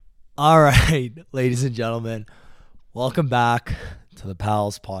All right, ladies and gentlemen, welcome back to the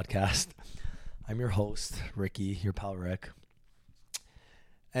Pals Podcast. I'm your host, Ricky, your pal Rick.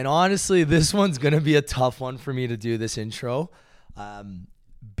 And honestly, this one's going to be a tough one for me to do this intro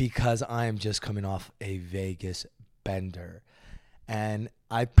because I am just coming off a Vegas bender. And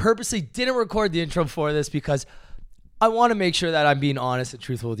I purposely didn't record the intro for this because I want to make sure that I'm being honest and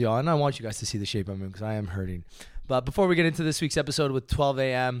truthful with y'all. And I want you guys to see the shape I'm in because I am hurting. But before we get into this week's episode with 12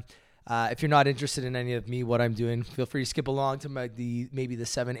 a.m., if you're not interested in any of me, what I'm doing, feel free to skip along to maybe the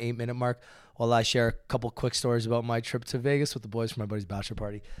 7-8 minute mark while I share a couple quick stories about my trip to Vegas with the boys for my buddy's bachelor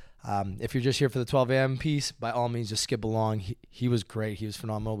party. If you're just here for the 12 a.m. piece, by all means, just skip along. He was great. He was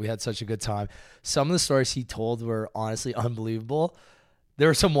phenomenal. We had such a good time. Some of the stories he told were honestly unbelievable. There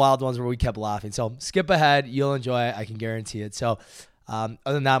were some wild ones where we kept laughing. So skip ahead. You'll enjoy it. I can guarantee it. So other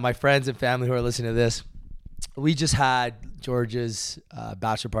than that, my friends and family who are listening to this, we just had George's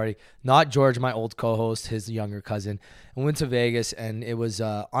bachelor party. Not George, my old co-host, his younger cousin. We went to Vegas, and it was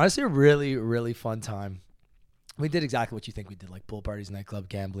honestly a really, really fun time. We did exactly what you think we did, like pool parties, nightclub,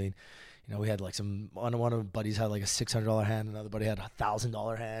 gambling. You know, we had like one of our buddies had like a $600 hand, another buddy had a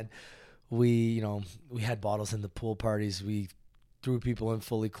 $1,000 hand. We had bottles in the pool parties. We threw people in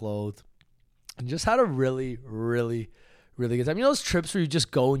fully clothed, and just had a really, really, really good time. You know those trips where you just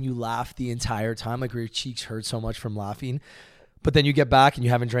go and you laugh the entire time, like where your cheeks hurt so much from laughing, but then you get back and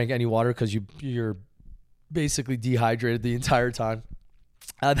you haven't drank any water because you're basically dehydrated the entire time.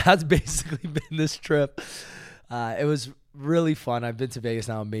 That's basically been this trip. It was really fun. I've been to Vegas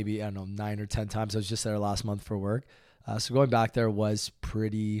now maybe, 9 or 10 times. I was just there last month for work. So going back there was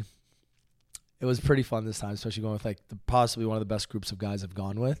pretty fun this time, especially going with like possibly one of the best groups of guys I've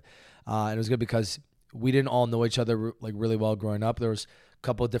gone with. And it was good because we didn't all know each other like really well growing up. There was a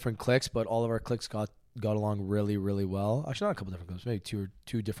couple of different cliques, but all of our cliques got along really, really well. Actually, not a couple of different cliques, maybe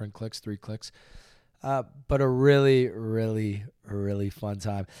two different cliques, 3 cliques. But a really, really, really fun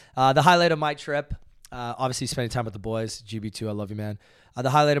time. The highlight of my trip, obviously spending time with the boys. GB2, I love you, man. The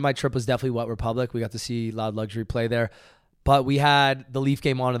highlight of my trip was definitely Wet Republic. We got to see Loud Luxury play there. But we had the Leaf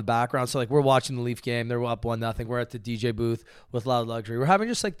game on in the background. So, like, we're watching the Leaf game. They're up 1-0. We're at the DJ booth with Loud Luxury. We're having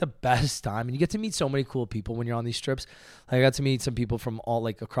just, like, the best time. And you get to meet so many cool people when you're on these trips. Like, I got to meet some people from all,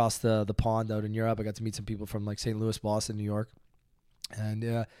 like, across the pond out in Europe. I got to meet some people from, like, St. Louis, Boston, New York. And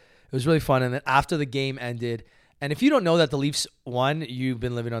it was really fun. And then after the game ended, and if you don't know that the Leafs won, you've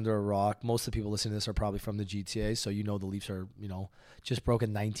been living under a rock. Most of the people listening to this are probably from the GTA. So, you know the Leafs are, just broke a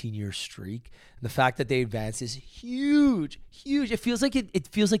 19-year streak. And the fact that they advanced is huge, huge. It feels like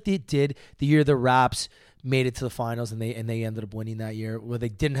they did the year the Raps made it to the finals and they ended up winning that year where they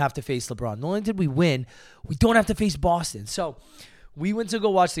didn't have to face LeBron. Not only did we win, we don't have to face Boston. So we went to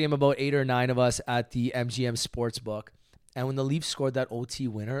go watch the game, about 8 or 9 of us at the MGM Sportsbook. And when the Leafs scored that OT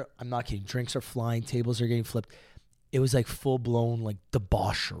winner, I'm not kidding, drinks are flying, tables are getting flipped. It was like full-blown like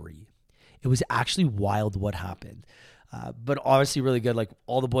debauchery. It was actually wild what happened. But obviously really good. Like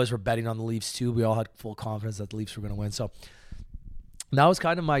all the boys were betting on the Leafs too. We all had full confidence that the Leafs were going to win. So that was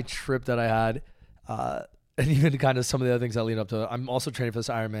kind of my trip that I had. And even kind of some of the other things that lead up to it. I'm also training for this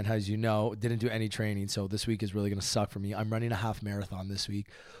Ironman, as you know. Didn't do any training. So this week is really going to suck for me. I'm running a half marathon this week,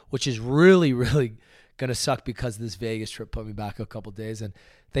 which is really, really going to suck because this Vegas trip put me back a couple days. And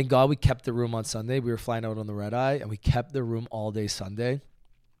thank God we kept the room on Sunday. We were flying out on the red eye and we kept the room all day Sunday.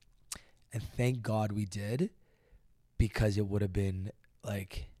 And thank God we did. Because it would have been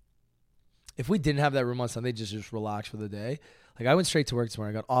like, if we didn't have that room on Sunday, just relax for the day. Like I went straight to work this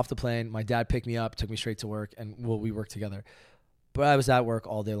morning. I got off the plane. My dad picked me up, took me straight to work, and we worked together. But I was at work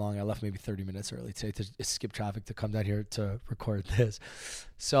all day long. I left maybe 30 minutes early today to skip traffic to come down here to record this.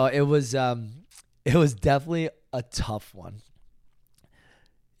 So it was definitely a tough one.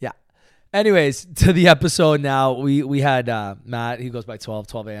 Yeah. Anyways, to the episode now. We had Matt. He goes by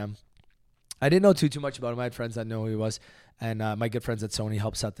 12 a.m. I didn't know too much about him. I had friends that know who he was, and my good friends at Sony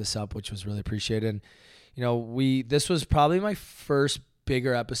helped set this up, which was really appreciated. And, this was probably my first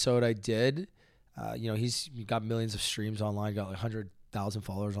bigger episode I did. He's got millions of streams online, got like 100,000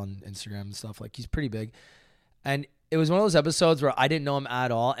 followers on Instagram and stuff. Like he's pretty big. And it was one of those episodes where I didn't know him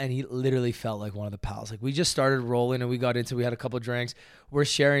at all, and he literally felt like one of the pals. Like we just started rolling, and we had a couple of drinks. We're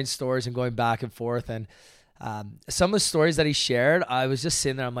sharing stories and going back and forth, and some of the stories that he shared, I was just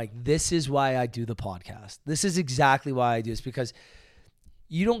sitting there. I'm like, this is why I do the podcast. This is exactly why I do this, because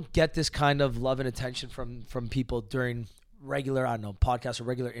you don't get this kind of love and attention from people during regular, podcasts or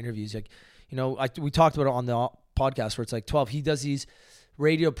regular interviews. Like, we talked about it on the podcast where it's like 12. He does these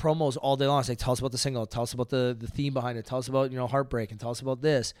radio promos all day long. It's like, tell us about the single, tell us about the theme behind it, tell us about, Heartbreak, and tell us about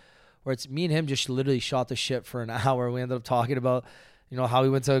this. Where it's me and him just literally shot the shit for an hour. We ended up talking about, how he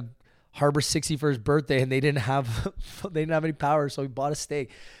went to Harbor 60 for his birthday, and they didn't have any power, so he bought a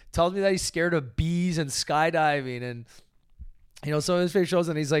steak. Tells me that he's scared of bees and skydiving, and some of his favorite shows.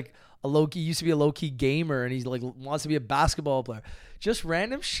 And he's like used to be a low key gamer, and he's like wants to be a basketball player. Just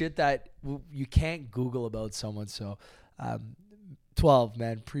random shit that you can't Google about someone. So, 12,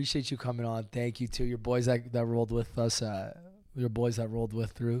 man, appreciate you coming on. Thank you to your boys that rolled with us. Your boys that rolled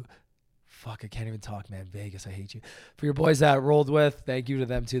with through. Fuck, I can't even talk, man. Vegas, I hate you. For your boys that rolled with, thank you to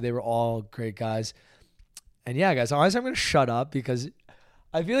them too. They were all great guys. And yeah, guys, honestly, I'm going to shut up because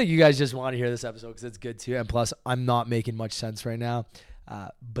I feel like you guys just want to hear this episode because it's good too. And plus, I'm not making much sense right now.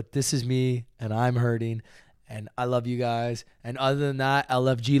 But this is me, and I'm hurting, and I love you guys. And other than that,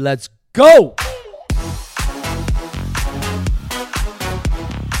 LFG, let's go!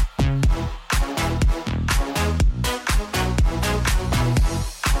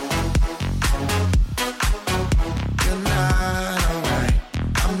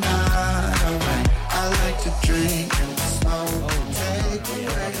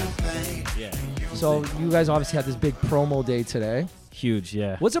 So you guys obviously had this big promo day today. Huge,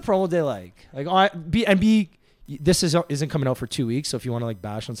 yeah. What's a promo day like? This isn't coming out for 2 weeks, so if you want to like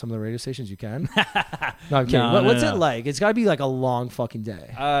bash on some of the radio stations, you can. No, I'm kidding. What's it like? It's got to be like a long fucking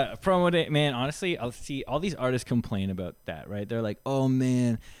day. Promo day, man. Honestly, I'll see all these artists complain about that, right? They're like, "Oh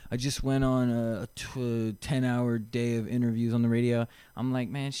man, I just went on a 10-hour day of interviews on the radio." I'm like,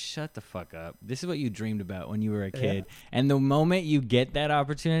 man, shut the fuck up. This is what you dreamed about when you were a kid. Yeah. And the moment you get that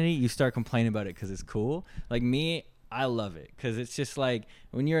opportunity, you start complaining about it because it's cool. Like me, I love it because it's just like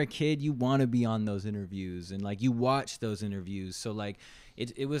when you're a kid, you want to be on those interviews and like you watch those interviews. So like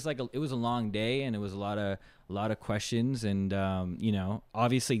it was like it was a long day and it was a lot of questions and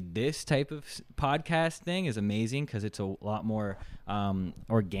obviously this type of podcast thing is amazing because it's a lot more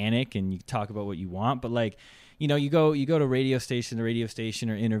organic and you talk about what you want. But like you go to radio station to radio station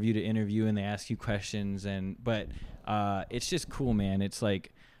or interview to interview and they ask you questions but it's just cool, man. It's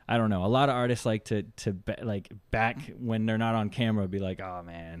like, I don't know. A lot of artists like to back when they're not on camera be like, oh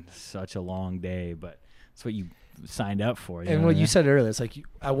man, such a long day, but it's what you signed up for. And what you said earlier, it's like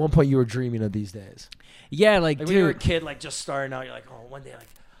at one point you were dreaming of these days. Yeah, like when you were a kid, like just starting out, you're like, oh, one day, like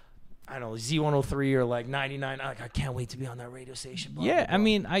I don't know, Z103 or like 99. Like I can't wait to be on that radio station. Blah, yeah, blah, blah. I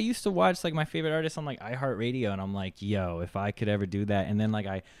mean, I used to watch like my favorite artists on like iHeartRadio, and I'm like, yo, if I could ever do that, and then like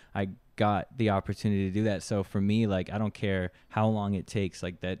I got the opportunity to do that. So for me, like I don't care how long it takes.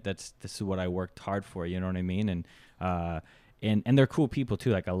 Like this is what I worked hard for. You know what I mean? And they're cool people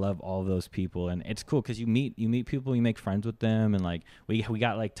too. Like I love all of those people, and it's cool because you meet people, you make friends with them, and like we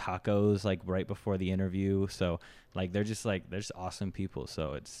got like tacos like right before the interview. So like they're just awesome people.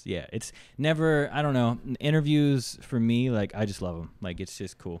 So it's never, I don't know, interviews for me, like I just love them. Like it's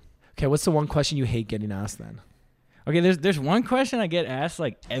just cool. Okay, what's the one question you hate getting asked then? Okay, there's one question I get asked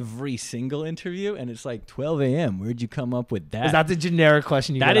like every single interview, and it's like 12 a.m. Where'd you come up with that? Is that the generic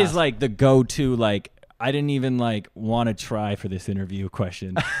question you get asked? That is like the go-to, like I didn't even like want to try for this interview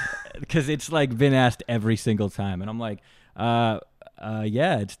question because it's like been asked every single time, and I'm like, yeah,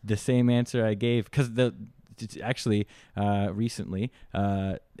 it's the same answer I gave because actually recently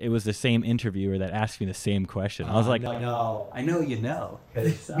it was the same interviewer that asked me the same question. I was like, no. I know you know. We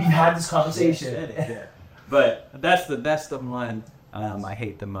had this conversation. But that's the one I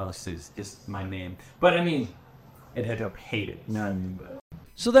hate the most is just my name. But I mean, it had to hate it. You know what I mean? But.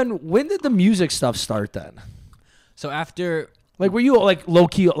 So then, when did the music stuff start then? So after, like, were you like low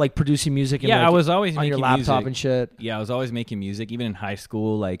key like producing music? Yeah, like, I was always on making your laptop music. And shit. Yeah, I was always making music. Even in high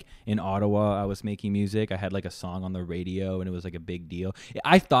school, like in Ottawa, I was making music. I had like a song on the radio, and it was like a big deal.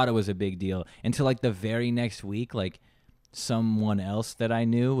 I thought it was a big deal until like the very next week, like someone else that I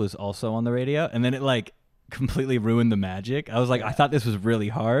knew was also on the radio, and then it like completely ruined the magic. I was like, I thought this was really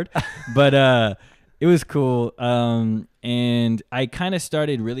hard, but it was cool. And I kind of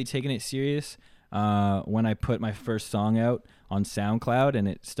started really taking it serious when I put my first song out on SoundCloud, and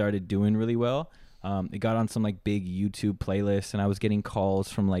it started doing really well. It got on some like big YouTube playlists, and I was getting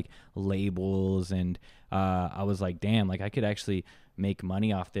calls from like labels, and I was like, damn, like I could actually make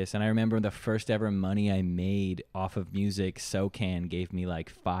money off this. And I remember the first ever money I made off of music, SoCan gave me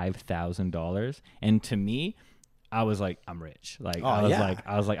like $5,000, and to me, I was like, I'm rich. Like I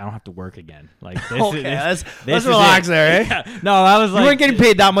was like, I don't have to work again. Like this okay, let's relax there. Eh? Yeah. No, I was like, you weren't getting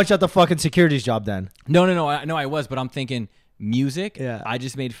paid that much at the fucking securities job then. No, I was, but I'm thinking music. Yeah, I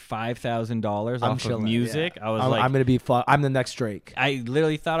just made $5,000 off of music. Yeah. I was like, I'm gonna be I'm the next Drake. I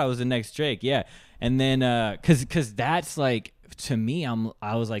literally thought I was the next Drake. Yeah, and then cause that's like, to me,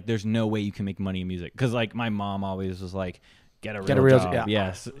 I was like, there's no way you can make money in music, because like my mom always was like, get a real job. Yeah,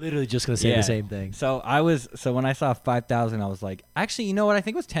 Yes. literally just gonna say the same thing. So when I saw 5,000, I was like, actually, you know what? I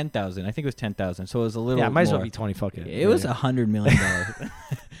think it was 10,000. I think it was 10,000. So it was a little. Yeah, it might as well more. be 20 fucking. It was $100 million.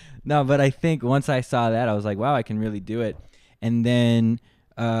 No, but I think once I saw that, I was like, wow, I can really do it. And then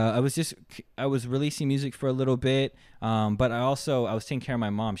I was releasing music for a little bit, but I was taking care of my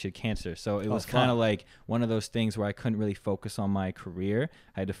mom. She had cancer, so it was kind of like one of those things where I couldn't really focus on my career.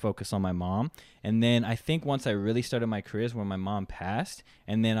 I had to focus on my mom. And then I think once I really started my career is when my mom passed,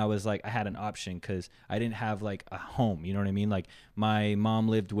 and then I was like, I had an option because I didn't have like a home. You know what I mean? Like my mom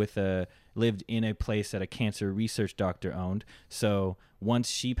lived in a place that a cancer research doctor owned. So once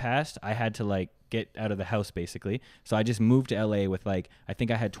she passed, I had to like get out of the house basically. So I just moved to LA with like, I think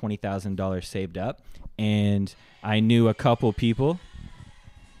I had $20,000 saved up, and I knew a couple people.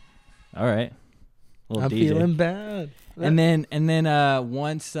 All right. I'm DJ. feeling bad. And then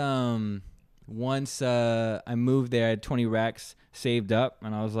once I moved there, I had 20 racks saved up,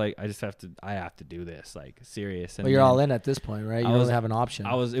 and I was like, I have to do this, like serious. And But you're all in at this point, right? You don't have an option.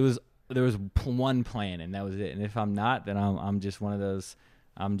 There was one plan, and that was it. And if I'm not, then I'm just one of those.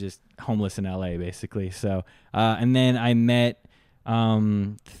 I'm just homeless in LA, basically. So, and then I met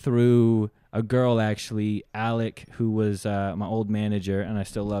through a girl, actually, Alec, who was my old manager, and I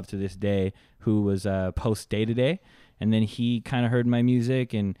still love to this day, who was post Day to Day. And then he kind of heard my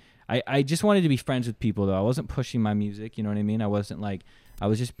music, and I just wanted to be friends with people, though. I wasn't pushing my music, you know what I mean? I was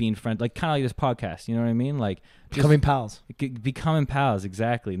just being friends, like kind of like this podcast, you know what I mean? Like becoming pals. Becoming pals,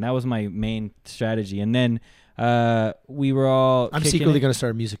 exactly. And that was my main strategy. And then we were all. I'm secretly going to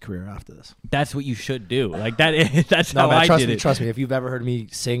start a music career after this. That's what you should do. Like that's how I did it. Trust me. If you've ever heard me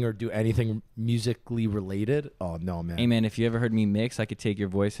sing or do anything musically related, oh no, man. Hey man, if you ever heard me mix, I could take your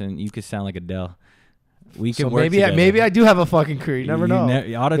voice and you could sound like Adele. We could so work together. maybe I do have a fucking career. You never know.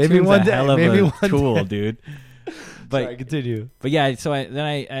 Maybe one day. Hell of a tool, dude. But sorry, continue. But yeah, so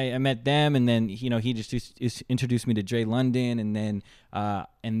I met them, and then he just introduced me to Dre London, and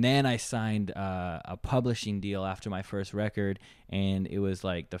then I signed a publishing deal after my first record, and it was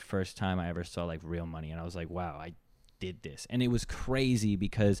like the first time I ever saw like real money, and I was like, wow, I did this. And it was crazy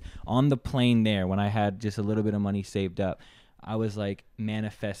because on the plane there, when I had just a little bit of money saved up, I was like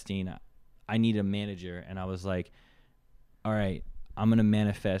manifesting. I need a manager, and I was like, all right, I'm going to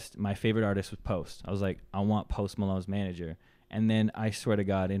manifest. My favorite artist was Post. I was like, I want Post Malone's manager. And then I swear to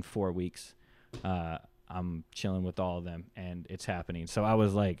God, in 4 weeks, I'm chilling with all of them, and it's happening. So I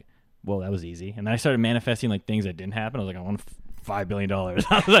was like, well, that was easy. And then I started manifesting like things that didn't happen. I was like, I want $5 billion. I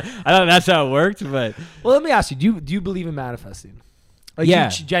was like, I thought that's how it worked. But well, let me ask you, do you believe in manifesting? Like, yeah.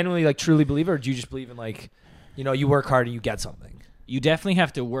 Do you genuinely like truly believe it, or do you just believe in like, you work hard and you get something? You definitely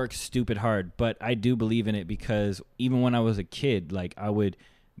have to work stupid hard, but I do believe in it because even when I was a kid, like I would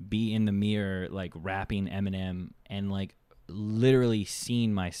be in the mirror, like rapping Eminem and like literally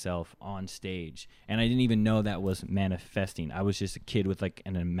seeing myself on stage. And I didn't even know that was manifesting. I was just a kid with like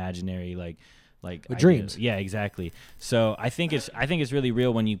an imaginary, like with dreams. Yeah, exactly. So I think it's really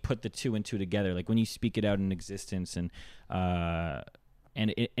real when you put the two and two together, like when you speak it out in existence, and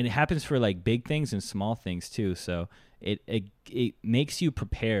it happens for like big things and small things too. So it makes you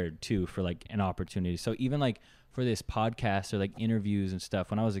prepared too for like an opportunity. So even like for this podcast or like interviews and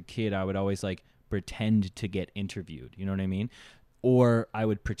stuff, when I was a kid, I would always like pretend to get interviewed. You know what I mean? Or I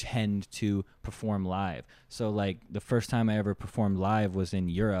would pretend to perform live. So like the first time I ever performed live was in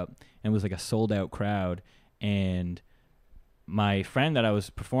Europe, and it was like a sold out crowd. And my friend that I was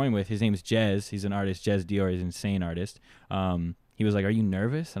performing with, his name is Jez. He's an artist. Jez Dior. He's an insane artist. He was like, "Are you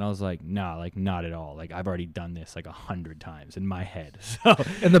nervous?" And I was like, "Nah, like not at all. Like I've already done this like 100 times in my head." So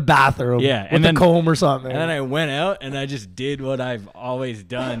in the bathroom, yeah, with the comb or something. And then I went out and I just did what I've always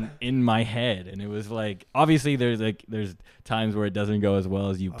done in my head, and it was like, obviously there's times where it doesn't go as well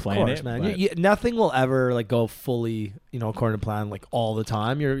as you plan it, man. Nothing will ever like go fully, according to plan, like all the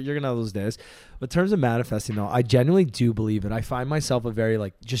time. You're gonna have those days. But in terms of manifesting, though, I genuinely do believe it. I find myself a very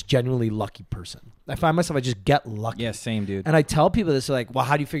like just genuinely lucky person. I find myself, I just get lucky. Yeah, same, dude. And I tell people this, like, well,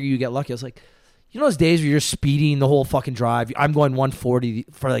 how do you figure you get lucky? I was like, those days where you're speeding the whole fucking drive. I'm going 140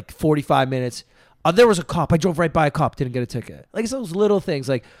 for like 45 minutes. There was a cop. I drove right by a cop, didn't get a ticket. Like, it's those little things,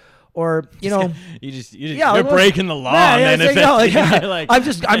 like, or you're breaking the law. I'm going. Like, I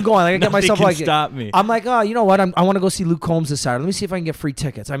get myself like, stop me. I'm like, oh, you know what? I want to go see Luke Combs this Saturday. Let me see if I can get free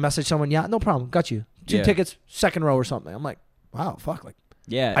tickets. I message someone, yeah, no problem, got you 2 tickets, second row or something. I'm like, wow, fuck, like,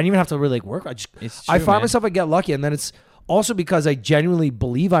 yeah. I didn't even have to really like work. I find myself, I get lucky, and then it's also because I genuinely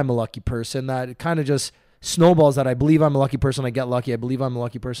believe I'm a lucky person that it kind of just snowballs. That I believe I'm a lucky person, I get lucky. I believe I'm a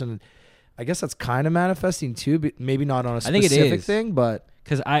lucky person. And I guess that's kind of manifesting too, but maybe not on a specific thing, but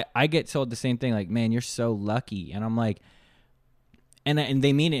because I get told the same thing, like, man, you're so lucky, and I'm like, and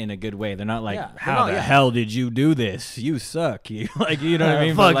they mean it in a good way. They're not like, Yeah. how the hell did you do this? You suck. You like, you know what I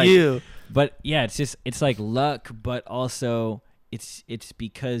mean? Fuck But, like, you. But yeah, it's like luck, but also it's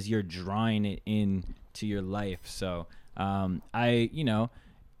because you're drawing it in to your life. So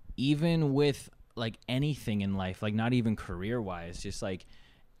even with like anything in life, like not even career wise, just like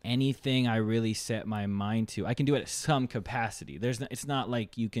anything I really set my mind to, I can do it at some capacity. It's not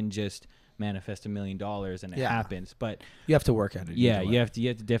like you can just manifest $1 million and it happens, but You have to work at it. yeah, you have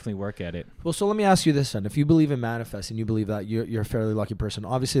to definitely work at it. Well, so let me ask you this then. If you believe in manifesting, you believe that you're a fairly lucky person.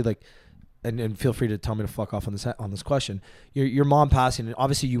 Obviously, like, and feel free to tell me to fuck off on this question. Your mom passing, and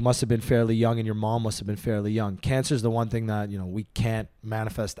obviously you must have been fairly young, and your mom must have been fairly young. Cancer is the one thing that we can't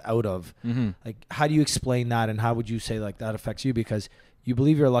manifest out of. Mm-hmm. Like, how do you explain that, and how would you say like that affects you? Because you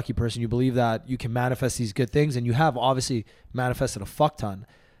believe you're a lucky person, you believe that you can manifest these good things, and you have obviously manifested a fuck ton.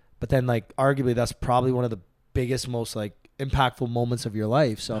 But then, like, arguably, that's probably one of the biggest, most like impactful moments of your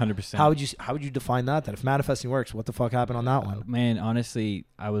life. So 100%. how would you define that? That if manifesting works, what the fuck happened on that one? Man, honestly,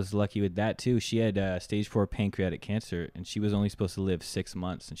 I was lucky with that too. She had stage 4 pancreatic cancer, and she was only supposed to live 6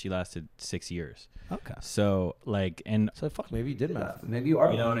 months, and she lasted 6 years. Okay. So like, and So fuck, maybe you did manifest. Maybe you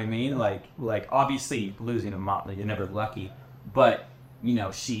are. You know what I mean? Like obviously losing a mom, like, you're never lucky, but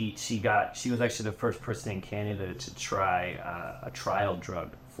she was actually the first person in Canada to try a trial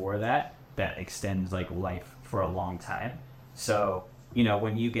drug for that extends like life for a long time. So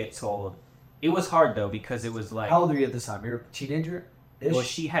when you get told, it was hard though, because it was like, How old are you at this time? You're a teenager? well,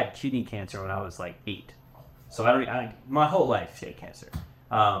 she had kidney cancer when I was like 8, so my whole life she had cancer.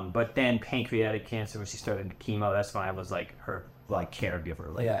 But then pancreatic cancer, when she started chemo, that's when I was like her like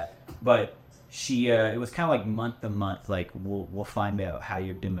caregiver. Like, Yeah. But she, it was kind of like month to month. Like we'll find out how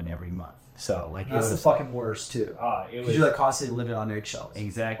you're doing every month. So like That's it the was, fucking worst too. it Because was you're like constantly living on eggshells.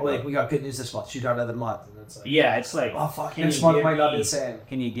 exactly. Or like, we got good news this month. She died another month. And it's like, yeah, it's like, oh fuck, can next you month give might not be me- the same.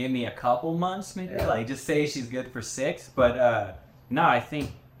 Can you give me a couple months maybe? Yeah. Like just say she's good for 6. But no, I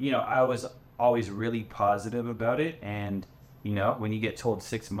think I was always really positive about it. And when you get told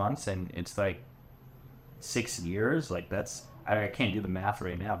 6 months and it's like 6 years, like that's, I can't do the math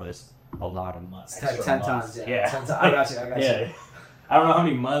right now, but it's a lot of months. Like 10 times, yeah. Yeah. 10 times. I got you. Yeah. I don't know how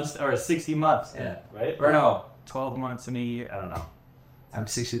many months, or 60 months. Yeah. Right? Or no, 12 months in a year. I don't know. I'm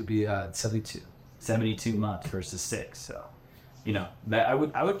 60 would be 72. 72 months versus 6. So, that I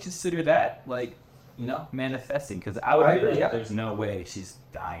would consider that like, manifesting, because I would I be agree, like, yeah. there's no way she's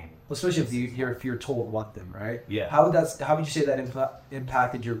dying. Well, especially if you're told one thing, right? Yeah. How would you say that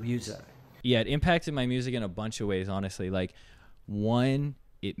impacted your music? yeah, it impacted my music in a bunch of ways, honestly. Like, one,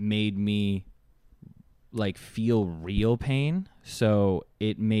 it made me like feel real pain, so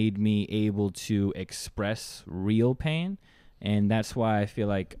it made me able to express real pain. And that's why I feel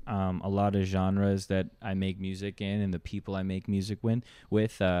like a lot of genres that I make music in and the people I make music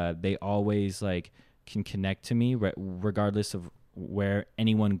with they always like can connect to me regardless of where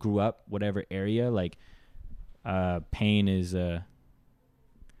anyone grew up, whatever area. Like pain is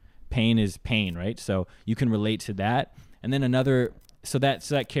pain, right? So you can relate to that. And then so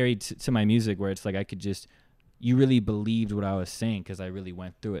that carried to my music, where it's like you really believed what I was saying because I really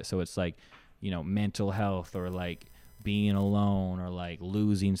went through it. So it's like, mental health, or like being alone, or like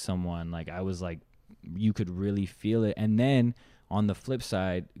losing someone. Like I was like, you could really feel it. And then on the flip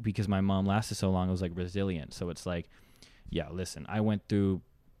side, because my mom lasted so long, it was like resilient. So it's like, yeah, listen, I went through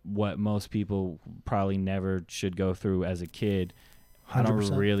what most people probably never should go through as a kid. 100%. I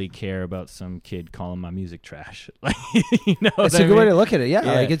don't really care about some kid calling my music trash. Like, It's a good way to look at it. Yeah.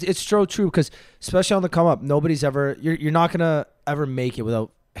 Like it's so true, because especially on the come up, nobody's ever, you're not gonna ever make it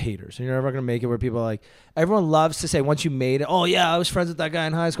without haters, and you're never gonna make it where people are like, everyone loves to say once you made it, oh yeah, I was friends with that guy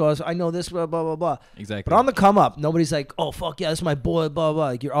in high school, I know this, blah blah blah blah. Exactly. But on the come up, nobody's like, oh fuck yeah, that's my boy, blah blah.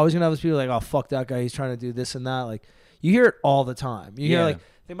 Like, you're always gonna have those people like, oh fuck that guy, he's trying to do this and that. Like, you hear it all the time. You hear like,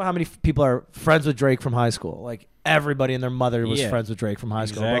 think about how many people are friends with Drake from high school. Like, everybody and their mother was friends with Drake from high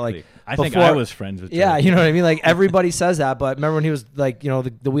school. Exactly. But like, I think I was friends with Drake. Yeah, you know what I mean? Like, everybody says that, but remember when he was like,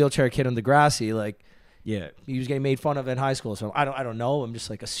 the wheelchair kid on Degrassi, like, yeah, he was getting made fun of in high school. So I don't know. I'm just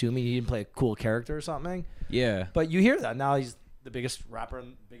like assuming he didn't play a cool character or something. Yeah. But you hear that now. He's the biggest rapper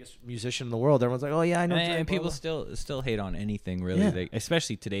and biggest musician in the world. Everyone's like, oh yeah, I know. And Drake, people blah, blah. still hate on anything really, Yeah.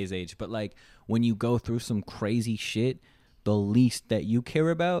 especially today's age. But like, when you go through some crazy shit, the least that you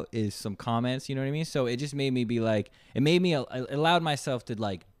care about is some comments. You know what I mean? So it just made me be like, it allowed myself to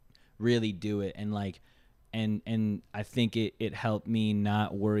like really do it, and like. And I think it helped me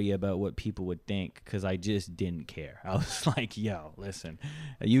not worry about what people would think, because I just didn't care. I was like, yo, listen,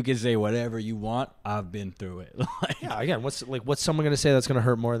 you can say whatever you want. I've been through it. Like, Yeah. Again, what's someone gonna say that's gonna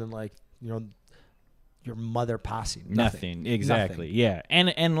hurt more than like, your mother passing. Nothing. Exactly. Nothing. Yeah.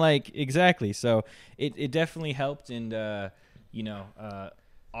 And like exactly. So it definitely helped, and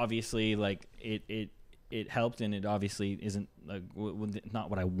obviously like it helped, and it obviously isn't like not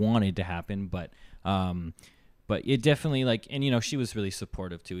what I wanted to happen, but it definitely like, and she was really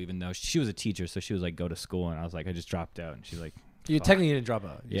supportive too, even though she was a teacher, so she was like, go to school, and I was like, I just dropped out, and she's like, You technically didn't drop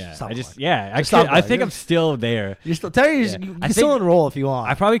out. I think I'm still there. You're still you can still enroll if you want.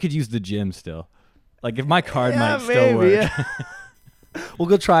 I probably could use the gym still. Like if my card might maybe, still work. Yeah. We'll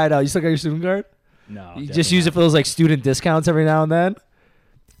go try it out. You still got your student card? No. You just use it for those like student discounts every now and then.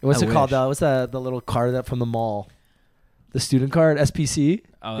 What's I it called? wish. What's the little card that from the mall? The student card, SPC.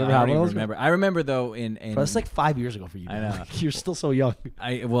 Oh, You ever I have don't even one of those? remember. I remember though in Bro, it's like 5 years ago for you. I man. know. Like, you're still so young.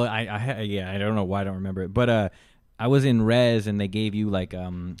 I don't know why I don't remember it, but I was in res and they gave you like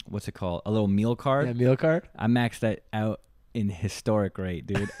what's it called, a little meal card. Yeah, meal card. I maxed that out in historic rate,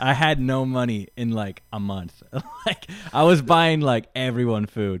 dude. I had no money in like a month. Like I was buying like everyone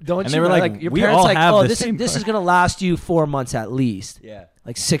food. Don't and you they were know, like, your we parents all like, have oh, the this same is card." gonna last you 4 months at least. Yeah.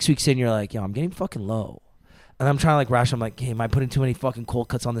 Like 6 weeks in, you're like, yo, I'm getting fucking low. And I'm trying to like ration. I'm like, hey, am I putting too many fucking cold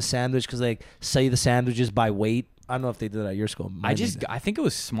cuts on the sandwich? Because they say the sandwiches by weight. I don't know if they did that at your school. I think it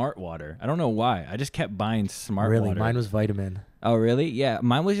was Smart Water. I don't know why. I just kept buying Smart really, Water. mine was vitamin. Oh, really? Yeah,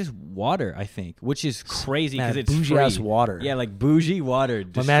 mine was just water, I think, which is crazy because it's bougie free. ass water. Yeah, like bougie water.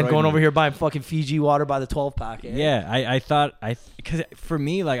 My man going me. over here buying fucking Fiji water by the 12 pack. Eh? Yeah, I thought because for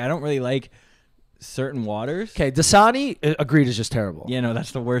me, like I don't really like certain waters. Okay, Dasani, agreed, is just terrible. Yeah, no,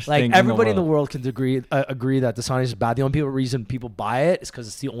 that's the worst Like thing. everybody in the world. world can agree that Dasani is bad. The only reason people buy it is because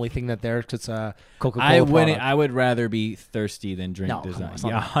it's the only thing that there. It's a Coca-Cola. I wouldn't. product. I would rather be thirsty than drink No, come on, design. it's not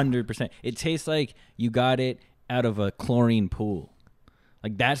Yeah, that. 100%. It tastes like you got it out of a chlorine pool.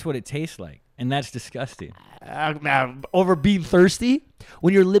 Like that's what it tastes like, and that's disgusting. Over being thirsty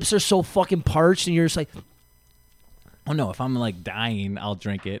when your lips are so fucking parched and you're just like, Oh no, if I'm like dying, I'll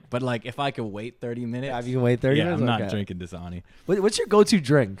drink it. But like if I could wait 30 minutes, yeah, you can wait 30 minutes. I'm not Okay. drinking Dasani. What's your go-to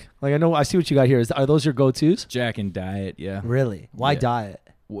drink? Like I see what you got here. Are those your go-tos? Jack and Diet, yeah. Really? Why Yeah. diet?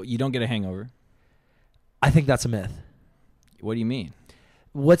 Well, you don't get a hangover. I think that's a myth. What do you mean?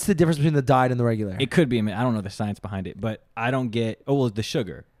 What's the difference between the diet and the regular? It could be. I mean, I don't know the science behind it, but I don't get. Oh well, the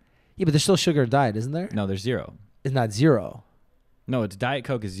sugar. Yeah, but there's still sugar in diet, isn't there? No, there's zero. Isn't that zero? No, it's Diet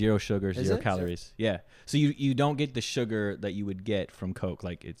Coke is zero sugar, Is zero it? calories. Yeah. So you don't get the sugar that you would get from Coke.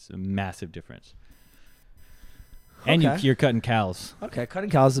 Like it's a massive difference. And Okay. you're cutting calories. Okay, cutting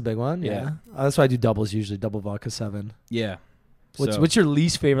calories is a big one. Yeah, Yeah. That's why I do doubles usually. Double vodka 7. Yeah. What's your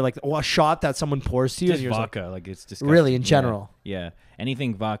least favorite? Like a shot that someone pours to you. just and you're just vodka? Like it's disgusting. Really, in Yeah. general? Yeah.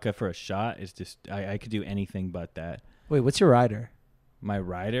 Anything vodka for a shot is just. I could do anything but that. Wait, what's your rider? My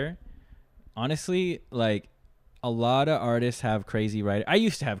rider, honestly, like a lot of artists have crazy riders. I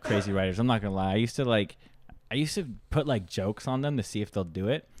used to have crazy riders. I'm not gonna lie. I used to put like jokes on them to see if they'll do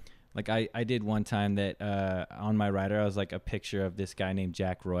it. Like I did one time that on my rider I was like a picture of this guy named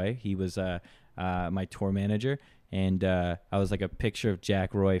Jack Roy. He was my tour manager, and I was like a picture of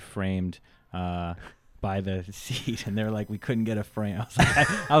Jack Roy framed by the seat, and they were like, we couldn't get a frame.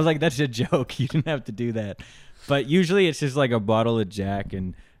 I was like, that's a joke. You didn't have to do that. But usually it's just like a bottle of Jack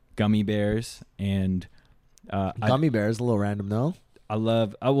and gummy bears, and Gummy bears, a little random, no? I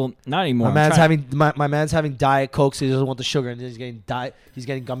will not anymore. My man's having Diet Coke, so he doesn't want the sugar, and he's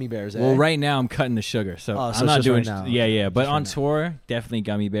getting gummy bears. Well, eh? right now I'm cutting the sugar, so Oh, so I'm it's not just doing. right now. Yeah. But Just on right now. tour, definitely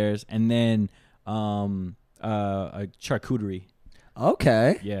gummy bears, and then a charcuterie.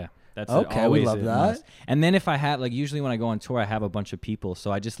 Okay. Yeah, that's Okay, we always love a that. must. And then if I have usually when I go on tour, I have a bunch of people,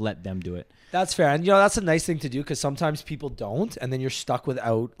 so I just let them do it. That's fair. And, that's a nice thing to do because sometimes people don't, and then you're stuck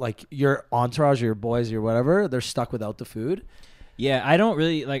without, like, your entourage or your boys or whatever. They're stuck without the food. Yeah, I don't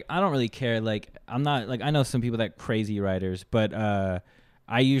really care. Like, I'm not like, I know some people that crazy riders, but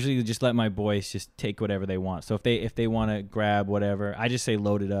I usually just let my boys just take whatever they want. So if they want to grab whatever, I just say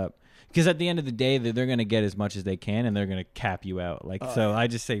load it up. Because at the end of the day, they're going to get as much as they can, and they're going to cap you out. Like, so I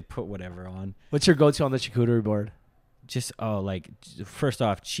just say put whatever on. What's your go-to on the charcuterie board? Just first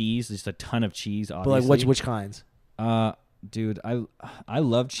off, cheese, just a ton of cheese. But, Obviously. like, which kinds? Dude, I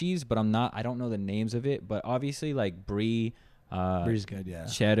love cheese, but I don't know the names of it. But obviously, like brie, Brie's good, yeah.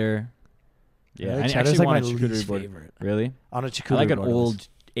 cheddar. Yeah, Really? I Cheddar's actually like want my a charcuterie least board. favorite. Really? On a charcuterie I like an board, old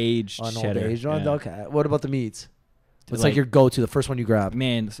aged an cheddar. old aged one? Yeah. Okay. What about the meats? What's Like- like your go-to, the first one you grab?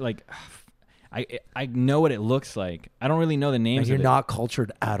 Man, it's like I know what it looks like. I don't really know the names. And you're of it. not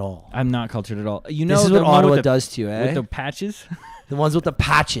cultured at all. I'm not cultured at all. You know, This is the what one Ottawa with the, does to you, eh? with the patches. The ones with the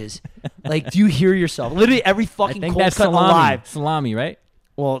patches. Like, do you hear yourself? Literally every I fucking think cold that's cut salami. alive. Salami, right?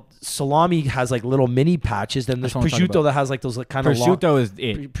 Well, salami has like little mini patches. Then there's That's what I'm talking prosciutto about. that has like those like, kind of long. Prosciutto is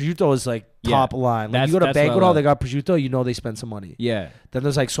it. Prosciutto is like Yeah. top line. Like you go to That's what I Banquet Hall, love. they got prosciutto. You know they spend some money. Yeah. Then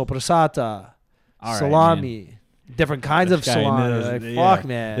there's like sopressata, All right, salami, different kinds of This guy salami. knows- Like, yeah. fuck,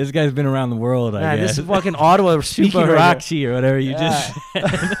 man. This guy's been around the world, I Man, guess. this is fucking Ottawa speaking Super right Roxy or whatever you Yeah. just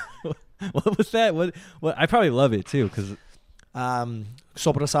said. What was that? What? I probably love it too, because here.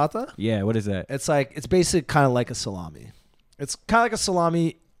 Sopressata. yeah. What is that? It's basically kind of like a salami. It's kind of like a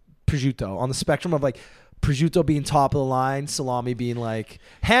salami prosciutto on the spectrum of like prosciutto being top of the line, salami being like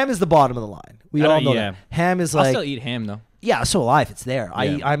ham is the bottom of the line. We I all don't- know yeah. that. Ham is I'll like still eat ham though. yeah, so alive. It's there.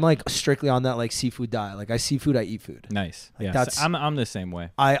 Yeah. I'm like strictly on that like seafood diet. Like I seafood, I eat food. Nice. Like, Yeah. that's- So I'm the same way.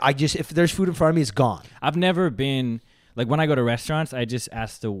 I just if there's food in front of me, it's gone. I've never been like when I go to restaurants, I just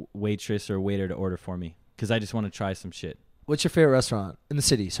ask the waitress or waiter to order for me because I just want to try some shit. What's your favorite restaurant in the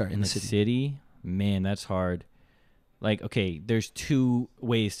city? Sorry, In the city, man, that's hard. Like, okay, there's two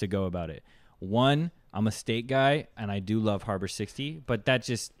ways to go about it. One, I'm a steak guy, and I do love Harbor 60, but that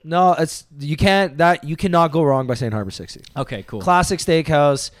just No, you cannot go wrong by saying Harbor 60. okay, cool. Classic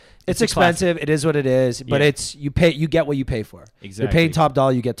steakhouse. It's a expensive. It is what it is, but Yeah. it's you get what you pay for. Exactly. You're paying top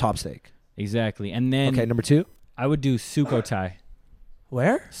dollar, you get top steak. Exactly. And then Okay, number 2. I would do Sukhothai.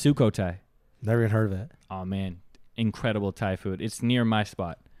 Where? Sukhothai. Never even heard of it. Oh man, incredible Thai food. It's near my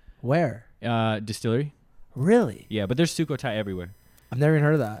spot. Where? Distillery. Really? Yeah, but there's Sukhothai everywhere. I've never even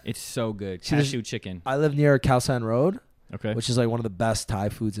heard of that. It's so good. See, there's- Cashew chicken. I live near Khao Road, Okay. which is like one of the best Thai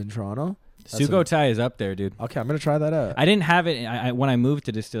foods in Toronto. That's Sukhothai is up there, dude. Okay, I'm gonna try that out. I didn't have it when I moved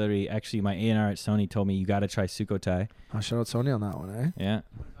to Distillery. Actually, my A&R at Sony told me you got to try Sukhothai. I'll shout out Sony on that one, eh? Yeah.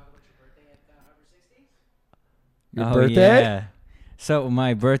 Your Oh, birthday? Yeah. So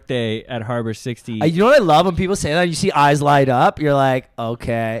my birthday at Harbor 60. You know what I love when people say that? You see eyes light up. You're like,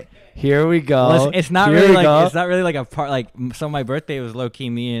 okay, here we go. Well, it's not Here really we like go. it's not really like a part like so my birthday was low key.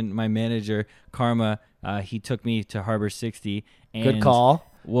 Me and my manager Karma, he took me to Harbor 60. And Good call.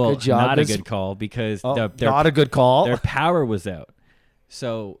 Well, Good job. not a Good good call because Oh, their not a good call. their power was out.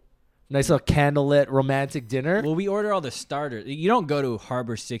 So Nice little candlelit romantic dinner. well, we order all the starters. You don't go to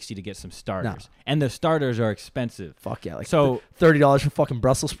Harbor 60 to get some starters, and the starters are expensive. Fuck yeah, like So $30 for fucking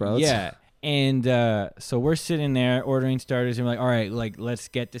Brussels sprouts. yeah. And so we're sitting there ordering starters, and we're like, all right, like let's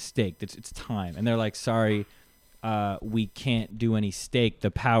get the steak. It's time. And they're like, sorry, we can't do any steak.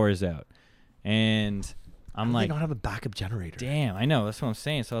 The power's out. And I'm How do they like, not have a backup generator. damn, I know. That's what I'm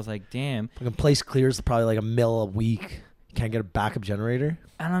saying. So I was like, damn. Fucking place clears probably like $1 million a week. You can't get a backup generator.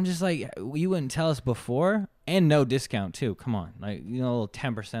 And I'm just like, you wouldn't tell us before, and no discount too. Come on, like a little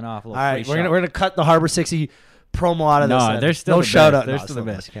 10% off. A All little right, free we're shop. gonna cut the Harbor 60 promo out of this. No, then. they're still no the shout best. out. They're No, still the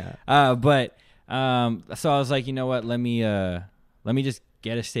best. best. Can't. But so I was like, you know what? Let me just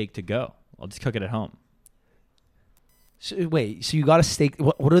get a steak to go. I'll just cook it at home. So, wait, so you got a steak?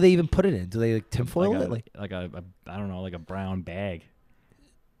 What do they even put it in? Do they like tinfoil it? Like, like a I don't know, like a brown bag.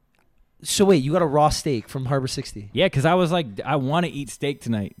 so wait, you got a raw steak from Harbor 60? Yeah, because I was like, I want to eat steak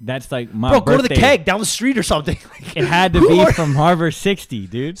tonight. That's like my Bro, go to the birthday. keg down the street or something. It had to Who be ordered- from Harbor 60,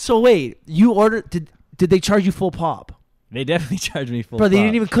 dude. So wait, you ordered? Did they charge you full pop? They definitely charged me full. Bro, they pop.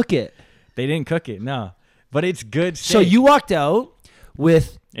 didn't even cook it. They didn't cook it, no. But it's good steak. So you walked out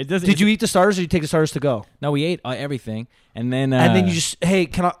with. It doesn't. Did you eat the starters or did you take the starters to go? No, we ate everything, and then And then you just, hey,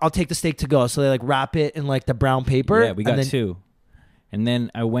 I'll take the steak to go. So they like wrap it in like the brown paper. yeah, we got and then, two, and then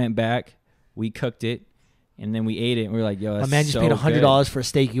I went back, we cooked it, and then we ate it. And we were like, yo, My that's man just so paid good. $100 for a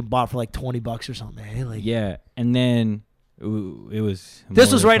steak you bought for like $20 or something. Eh? Like, Yeah, and then ooh, it was.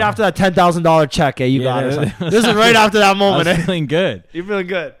 This was right after that $10,000 check. Eh? You got it. This is right after that I moment. was Eh? feeling good, You're feeling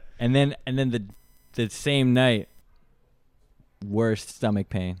good. and then the same night, worst stomach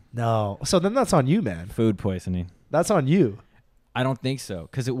pain, No. So then that's on you, man. food poisoning. That's on you. I don't think so,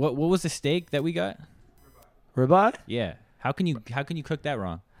 because what was the steak that we got? Ribeye? Yeah, how can you cook that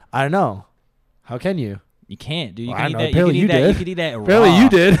wrong? I don't know. How can you? You can't, dude. You Well, can I eat know. that. You Apparently can eat you that. did. You can eat that raw. Apparently you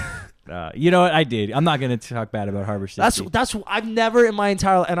did. You know what? I did. I'm not gonna talk bad about Harbor 60. That's I've never in my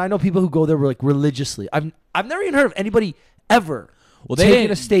entire, and I know people who go there like religiously. I've never even heard of anybody ever Well, they taking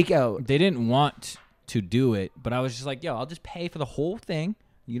didn't- a steak out. They didn't want to do it, but I was just like, yo, I'll just pay for the whole thing.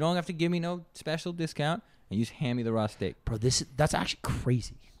 You don't have to give me no special discount, and you just hand me the raw steak. Bro, that's actually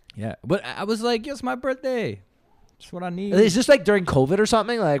crazy. Yeah, but I was like, yo, it's my birthday. That's what I need. Is this like during COVID or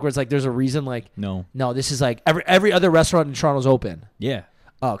something? Like where it's like there's a reason like No. no, this is like every other restaurant in Toronto's open. Yeah.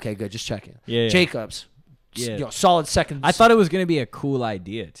 Oh, okay, good. Just checking. Yeah. Jacobs. Yeah. Solid second. I thought it was gonna be a cool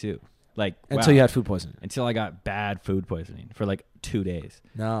idea too. Like until wow. you had food poisoning. Until I got bad food poisoning for like 2 days.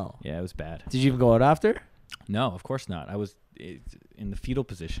 No. Yeah, it was bad. Did you even go out after? No, of course not. I was in the fetal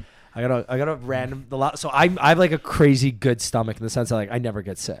position. I got a random so I have like a crazy good stomach in the sense that like I never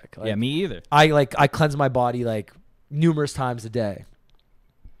get sick. Like, Yeah, me either. I cleanse my body like numerous times a day.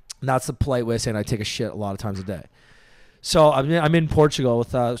 And that's the polite way of saying I take a shit a lot of times a day. So I'm in Portugal with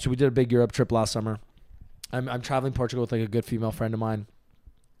so we did a big Europe trip last summer. I'm traveling Portugal with like a good female friend of mine.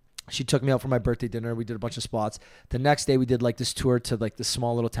 She took me out for my birthday dinner. We did a bunch of spots. The next day we did like this tour to like this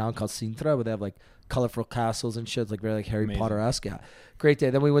small little town called Sintra where they have like colorful castles and shit. It's like very like Harry Potter-esque. Yeah. Great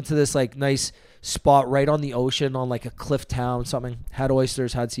day. Then we went to this like nice spot right on the ocean on like a cliff town, something. Had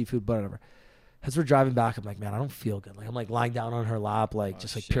oysters, had seafood, whatever. As we're driving back, I'm like, man, I don't feel good. Like I'm like lying down on her lap, like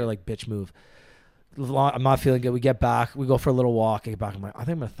just like pure like bitch move. I'm not feeling good. We get back. We go for a little walk. I get back. I'm like, I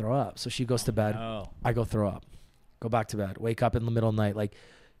think I'm going to throw up. So she goes to bed. No. I go throw up. Go back to bed. Wake up in the middle of the night, like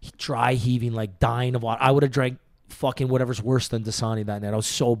dry heaving, like dying of water. I would have drank fucking whatever's worse than Dasani that night. I was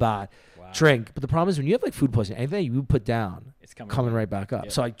so bad. Wow. Drink. But the problem is when you have like food poisoning, anything you put down, It's coming right back up.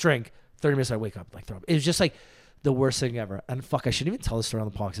 Yep. So I drink. 30 minutes, I wake up, like throw up. It was just like the worst thing ever. And fuck, I shouldn't even tell this story on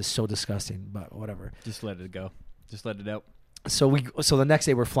the podcast. It's so disgusting, but whatever. Just let it go. Just let it out. So the next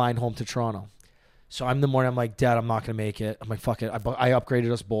day we're flying home to Toronto. So I'm in the morning. I'm like, Dad, I'm not gonna make it. I'm like, fuck it. I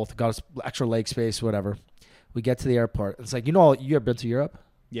upgraded us both. Got us extra leg space, whatever. We get to the airport. It's like, you know, you ever been to Europe?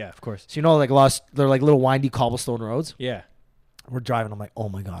 Yeah, of course. So you know, like they're like little windy cobblestone roads. Yeah. We're driving. I'm like, oh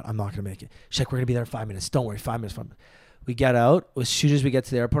my God, I'm not gonna make it. She's like, we're gonna be there in 5 minutes. Don't worry, 5 minutes. 5 minutes. We get out. As soon as we get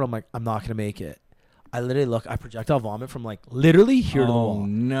to the airport, I'm like, I'm not gonna make it. I literally look. I projectile vomit from like literally here to the wall,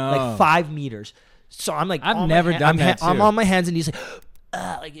 no, like 5 meters. So I'm like, I've never done that too. I'm on my hands and knees,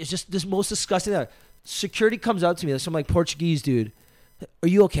 like it's just this most disgusting thing. Security comes out to me, like some like Portuguese dude. Are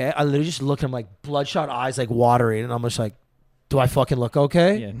you okay? I literally just look at him like bloodshot eyes, like watering, and I'm just like, do I fucking look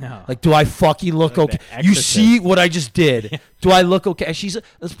okay? Yeah, no. Like, do I fucking look Like okay? The You Exorcist. see what I just did? Do I look okay? And she's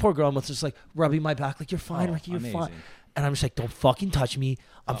this poor girl was just like rubbing my back, like you're fine, Oh, Ricky, you're amazing. fine. And I'm just like, don't fucking touch me.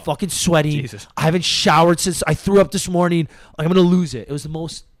 I'm fucking sweating. Jesus. I haven't showered since I threw up this morning. Like, I'm gonna lose it. It was the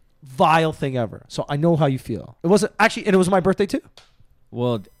most vile thing ever. So I know how you feel. It wasn't actually, and it was my birthday too.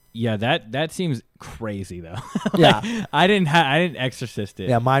 Well, yeah, that seems crazy though. Yeah. I didn't exorcist it.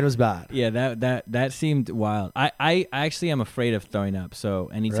 Yeah, mine was bad. Yeah, that seemed wild. I actually am afraid of throwing up. So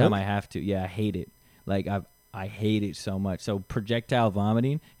anytime Really? I have to, yeah, I hate it. Like I hate it so much. So projectile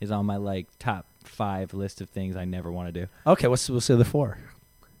vomiting is on my like top 5 list of things I never want to do. Okay, what's the other 4?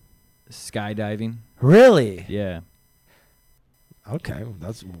 Skydiving. Really? Yeah. Okay,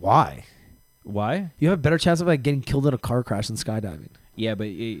 that's why. Why? You have a better chance of like getting killed in a car crash than skydiving. Yeah, but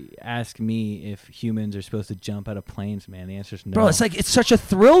ask me if humans are supposed to jump out of planes, man. The answer's no. Bro, it's like it's such a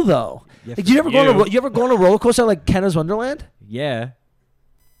thrill though. Yeah, Like, you for ever go on a roller coaster like Canada's Wonderland? Yeah.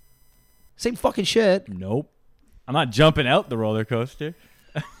 Same fucking shit. Nope. I'm not jumping out the roller coaster.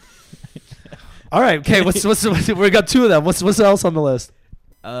 All right, okay. What's we got 2 of them. What's else on the list?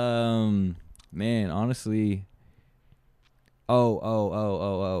 Man, honestly.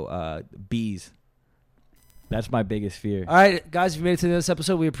 Bees. That's my biggest fear. All right, guys, if you made it to this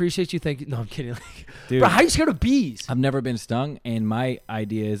episode, we appreciate you. Thank you. No, I'm kidding. Dude, Bro, how are you scared of bees? I've never been stung, and my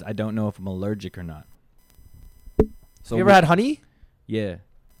idea is I don't know if I'm allergic or not. So You ever had honey? Yeah.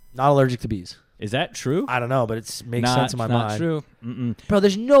 Not allergic to bees. Is that true? I don't know, but it makes sense in my it's not mind. true. Mm-mm. Bro,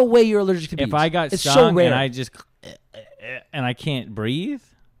 there's no way you're allergic to bees. If I got it's stung so rare. and I just and I can't breathe,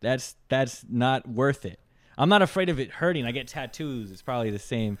 that's not worth it. I'm not afraid of it hurting. I get tattoos. It's probably the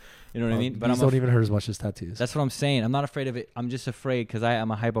same. You know what I mean? Bees don't even hurt as much as tattoos. That's what I'm saying. I'm not afraid of it. I'm just afraid because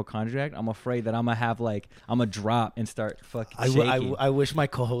I'm a hypochondriac. I'm afraid that I'm gonna drop and start fucking shaking. I wish my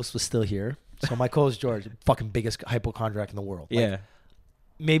co-host was still here. So my co-host George, fucking biggest hypochondriac in the world. Like, yeah.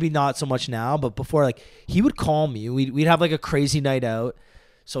 maybe not so much now, but before, like, he would call me. We'd have like a crazy night out.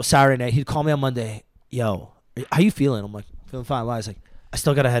 So Saturday night, he'd call me on Monday. Yo, how you feeling? I'm like, feeling fine. Why? He's like, I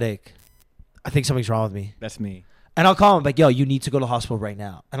still got a headache. I think something's wrong with me. That's me. And I'll call him like, yo, you need to go to the hospital right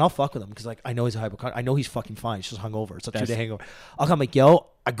now. And I'll fuck with him because like I know he's a hypochondriac. I know he's fucking fine. He's just hungover. It's a 2-day hangover. I'll come like, yo,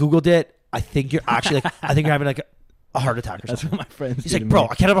 I Googled it. I think you're actually like, I think you're having like a heart attack or That's something. what my friends. He's do like, to bro, me.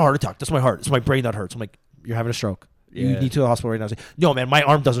 I can't have a heart attack. That's my heart. It's my brain that hurts. I'm like, you're having a stroke. You Yeah. need to go to the hospital right now. I was like, no, man, my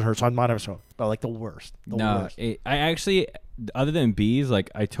arm doesn't hurt, so I'm not having a stroke. But like the worst. The worst. I actually, other than bees, like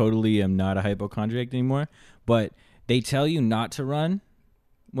I totally am not a hypochondriac anymore. But they tell you not to run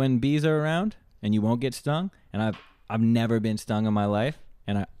when bees are around, and you won't get stung. And I've never been stung in my life,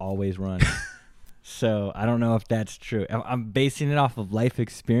 and I always run. So I don't know if that's true. I'm basing it off of life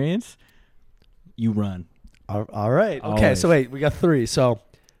experience. You run. All right. Okay, Always. so wait, we got 3. So what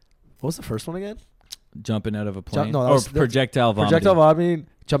was the first one again? Jumping out of a plane. no, that or was- projectile vomiting. Projectile vomiting,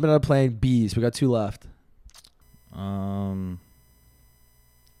 jumping out of a plane, bees. We got 2 left. Man,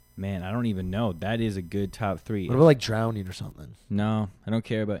 Man, I don't even know. That is a good top 3. What about like drowning or something? No, I don't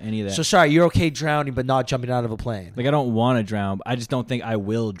care about any of that. So sorry, you're okay drowning, but not jumping out of a plane. Like, I don't want to drown. I just don't think I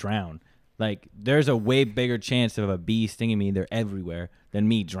will drown. Like, there's a way bigger chance of a bee stinging me, they're everywhere, than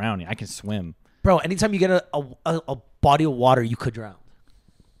me drowning. I can swim. Bro, anytime you get a body of water, you could drown.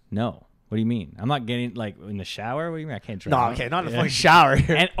 No. What do you mean? I'm not getting, like, in the shower? What do you mean I can't drown? No, okay, not in the fucking shower.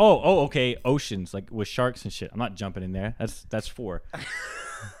 And okay, oceans, like with sharks and shit. I'm not jumping in there. That's 4.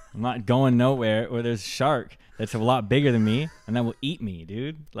 I'm not going nowhere where there's a shark that's a lot bigger than me and that will eat me,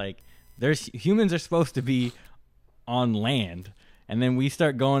 dude. Like, humans are supposed to be on land, and then we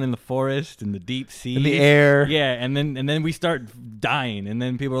start going in the forest and the deep sea, in the air. Yeah, and then we start dying, and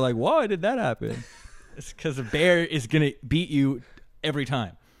then people are like, "Why did that happen?" It's because a bear is gonna beat you every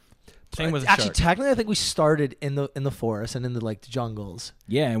time. Same with a Actually, shark. technically, I think we started in the forest and in the like the jungles.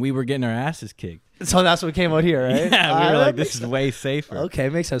 Yeah, and we were getting our asses kicked. So that's what came out here, right? Yeah, we were like, that this is way safer. Okay,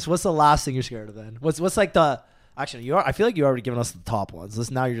 makes sense. What's the last thing you're scared of then? What's like the actually? I feel like you already given us the top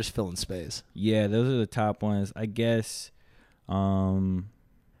ones. Now you're just filling space. Yeah, those are the top ones, I guess.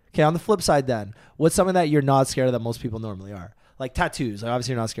 Okay, on the flip side, then, what's something that you're not scared of that most people normally are? Like tattoos. Like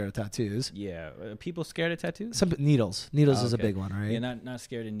obviously, you're not scared of tattoos. Yeah, are people scared of tattoos? Some needles. Needles Oh, is a okay. big one, right? Yeah, not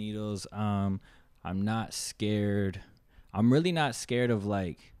scared of needles. I'm not scared. I'm really not scared of,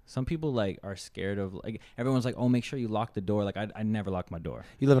 like, some people like are scared of, like, everyone's like, oh, make sure you lock the door. Like, I never lock my door.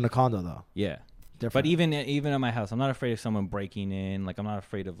 You live in a condo though. Yeah. Different. But even in my house, I'm not afraid of someone breaking in. Like, I'm not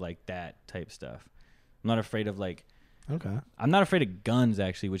afraid of, like, that type stuff. I'm not afraid of, like, Okay. I'm not afraid of guns,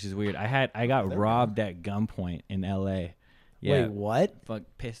 actually, which is weird. I got robbed at gunpoint in L.A. Yeah. Wait, what? Fuck,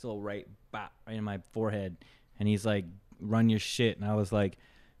 pistol right in my forehead. And he's like, run your shit. And I was like,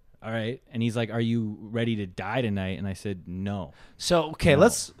 all right. And he's like, are you ready to die tonight? And I said, no. So okay, No.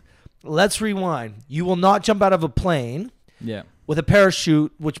 let's rewind. You will not jump out of a plane Yeah. with a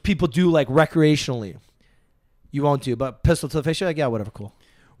parachute, which people do like recreationally. You won't do, but pistol to the face, you're like, yeah, whatever, cool.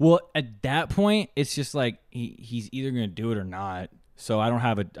 Well, at that point, it's just like he's either gonna do it or not. So I don't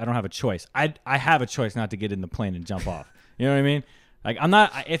have a choice. I have a choice not to get in the plane and jump off. You know what I mean? Like, I'm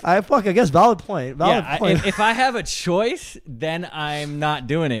not. I guess valid point. Point. If I have a choice, then I'm not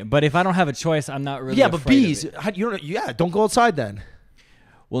doing it. But if I don't have a choice, I'm not really. Yeah, but afraid of bees. it. Don't go outside then.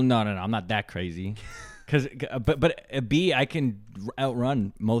 Well, no, I'm not that crazy. But a bee, I can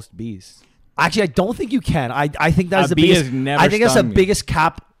outrun most bees. Actually, I don't think you can. I think that's A the bee biggest. has never I think that's the stung me. biggest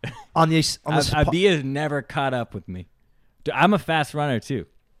cap on the. A bee has never caught up with me. Dude, I'm a fast runner too.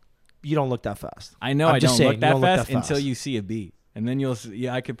 You don't look that fast. I know I'm I just don't saying, look you that don't look fast that fast. until you see a bee, and then you'll see.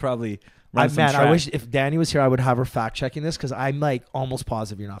 Yeah, I could probably run some Man, track. I wish if Danny was here, I would have her fact checking this because I'm like almost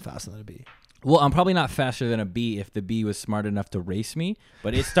positive you're not faster than a bee. Well, I'm probably not faster than a bee if the bee was smart enough to race me,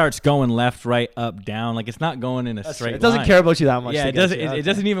 but it starts going left, right, up, down. Like, it's not going in a straight line. It doesn't care about you that much. Yeah, to it get doesn't. you. It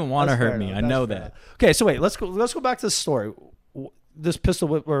doesn't even want to That's hurt fair me. enough. I That's know fair that. enough. Okay, so wait, let's go back to the story. This pistol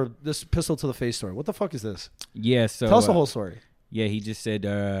to the face story. What the fuck is this? Yeah. So Tell us the whole story. Yeah, he just said,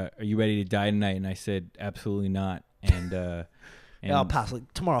 "Are you ready to die tonight?" And I said, "Absolutely not." And Yeah, I'll pass.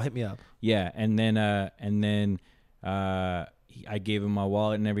 Like tomorrow, hit me up. yeah, and then I gave him my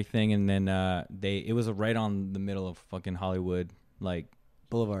wallet and everything, and then it was right on the middle of fucking Hollywood, like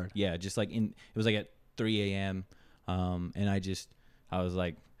Boulevard. yeah, just like it was like at 3 a.m. And I was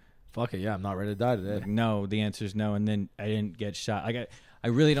like, Fuck it, yeah, I'm not ready to die today. like, no, the answer is no, and then I didn't get shot. I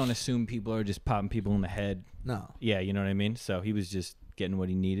really don't assume people are just popping people in the head. No, Yeah, you know what I mean. So he was just getting what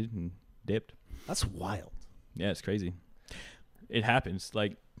he needed and dipped. that's wild. Yeah, it's crazy. It happens.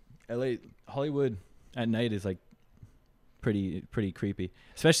 Like LA, Hollywood at night is like pretty creepy,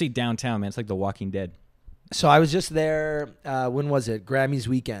 especially downtown, man. It's like The Walking Dead. So I was just there. When was it? Grammys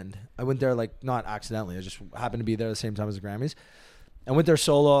weekend. I went there like not accidentally. I just happened to be there at the same time as the Grammys. I went there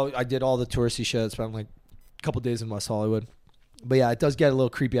solo. I did all the touristy shit. Spent like a couple days in West Hollywood. But yeah, it does get a little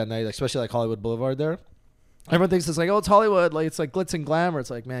creepy at night, especially like Hollywood Boulevard there. Everyone thinks it's like, oh, it's Hollywood. Like, it's like glitz and glamour. It's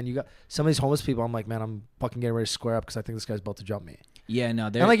like, man, you got some of these homeless people. I'm like, man, I'm fucking getting ready to square up because I think this guy's about to jump me. Yeah, no,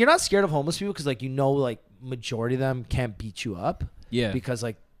 And like, you're not scared of homeless people because like, like majority of them can't beat you up. yeah, Because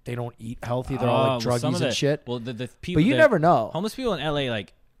like they don't eat healthy. They're all like well, some druggies of and shit. Well, the people, But you never know. homeless people in LA,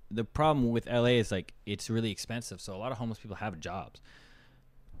 like the problem with LA is like it's really expensive. So a lot of homeless people have jobs.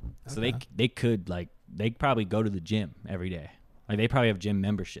 So Okay. they could like they probably go to the gym every day. Like they probably have gym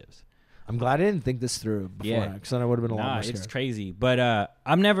memberships. I'm glad I didn't think this through before Yeah. because then I would have been a lot Nah, more scared. it's crazy. But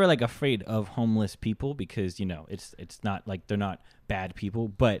I'm never like afraid of homeless people because it's not like they're not bad people.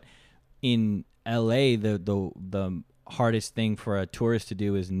 But in LA, the hardest thing for a tourist to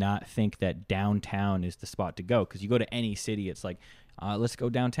do is not think that downtown is the spot to go because you go to any city, it's like let's go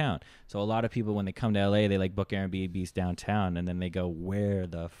downtown. So a lot of people, when they come to LA, they like book Airbnbs downtown, and then they go, where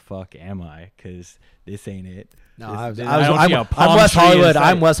the fuck am I? Because this ain't it. No, I'm I'm West Hollywood.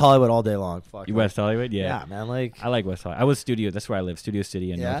 I'm West Hollywood all day long. Fuck. You West Hollywood? Yeah. Yeah, man. Like, I like West Hollywood. I was Studio. That's where I live. Studio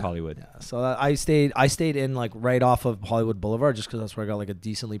City in North Hollywood. Yeah. So I stayed in like right off of Hollywood Boulevard just because that's where I got like a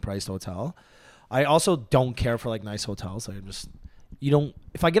decently priced hotel. I also don't care for like nice hotels. Like,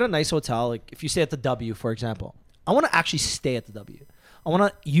 if I get a nice hotel, like if you stay at the W, for example, I want to actually stay at the W. I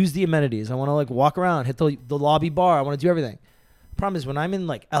want to use the amenities. I want to like walk around, hit the lobby bar. I want to do everything. Problem is, when I'm in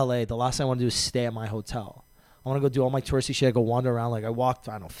like LA, the last thing I want to do is stay at my hotel. I want to go do all my touristy shit. I go wander around. Like I walked,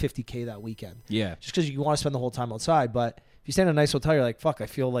 I don't know, 50K that weekend. Yeah. Just because you want to spend the whole time outside. But if you stay in a nice hotel, you're like, fuck, I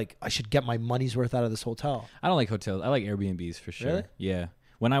feel like I should get my money's worth out of this hotel. I don't like hotels. I like Airbnbs for sure. Really? Yeah.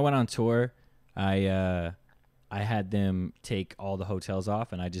 When I went on tour, I had them take all the hotels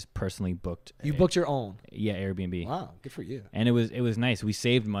off, and I just personally booked. You booked your own? Yeah, Airbnb. Wow, good for you. And it was nice. We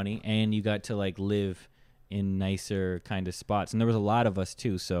saved money, and you got to like live in nicer kind of spots. And there was a lot of us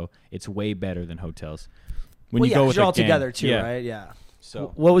too, so it's way better than hotels. When you go with you're a all gang. together too, Yeah. right? Yeah.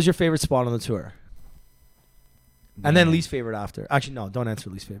 So What was your favorite spot on the tour? And then least favorite after. Actually, no, don't answer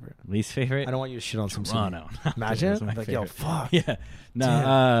least favorite. least favorite. I don't want you to shit on some city. Toronto. Imagine That's my like, yo, favorite. fuck. Yeah. No,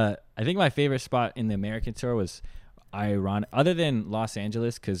 Damn. I think my favorite spot in the American tour was ironic, other than Los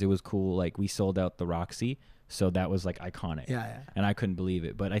Angeles, because it was cool. Like we sold out the Roxy, so that was like iconic. Yeah. And I couldn't believe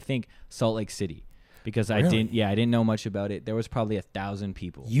it. But I think Salt Lake City, because Really? I didn't know much about it. There was probably 1,000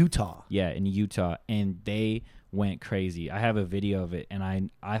 people. Utah. Yeah, in Utah, and they went crazy. I have a video of it, and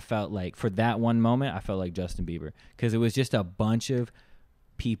I felt like, for that one moment, I felt like Justin Bieber, because it was just a bunch of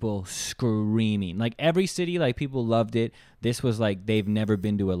people screaming. Like every city, like people loved it. This was like they've never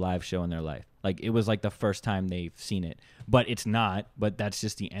been to a live show in their life. Like it was like the first time they've seen it, but it's not. But that's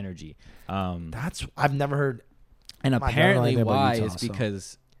just the energy. I've never heard. And I don't know apparently, anything about why Utah, is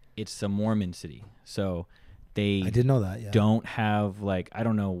because it's a Mormon city, so they I didn't know that. Yeah. don't have like, I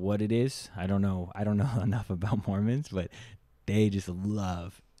don't know what it is. I don't know enough about Mormons, but they just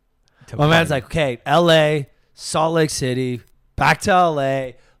love to My man's party. like, okay, L.A., Salt Lake City, back to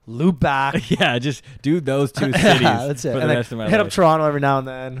L.A., loop back. Yeah, just do those two cities That's it. for And the then rest of my hit life. up Toronto every now and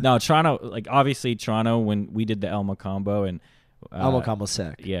then. No, Toronto, like obviously Toronto, when we did the Elmo combo, and Elmo combo's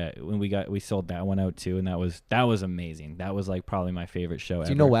sick. yeah, when we sold that one out too, and that was amazing. That was like probably my favorite show ever. Do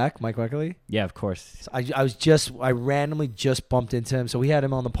you know Weck, Mike Weckerly? Yeah, of course. So I randomly just bumped into him. So we had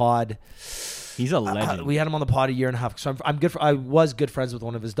him on the pod. He's a legend. We had him on the pod a year and a half. So I was good friends with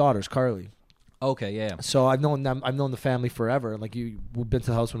one of his daughters, Carly. Okay, yeah. So I've known them. I've known the family forever. Like we've been to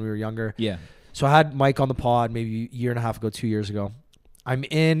the house when we were younger. Yeah. So I had Mike on the pod maybe a year and a half ago, 2 years ago. I'm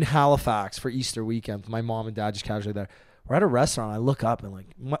in Halifax for Easter weekend. My mom and dad just casually there. We're at a restaurant. I look up and like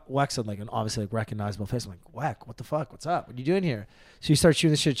Weck said like an obviously like recognizable face. I'm like, Weck, what the fuck? What's up? What are you doing here? So you start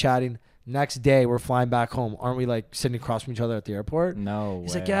shooting the shit, chatting. Next day we're flying back home. Aren't we like sitting across from each other at the airport? No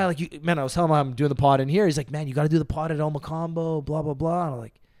He's way. like, yeah, like man, I was telling him I'm doing the pod in here. He's like, man, you got to do the pod at Elma Combo, blah blah blah. And I'm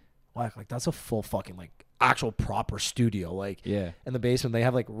like, Weck, like that's a full fucking like actual proper studio, like Yeah. in the basement. They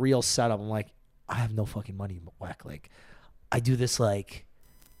have like real setup. I'm like, I have no fucking money, Weck. Like, I do this like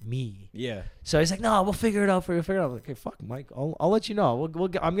me. Yeah. So he's like, no, we'll figure it out for you. I'm like, okay, fuck, Mike. I'll let you know.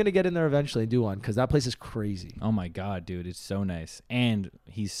 I'm gonna get in there eventually and do one because that place is crazy. Oh my god, dude, it's so nice, and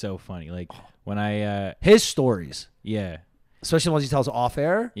he's so funny. Like when I His stories, yeah, especially the ones he tells off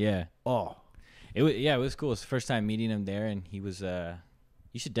air. yeah, Oh, it was cool. It's the first time meeting him there, and he was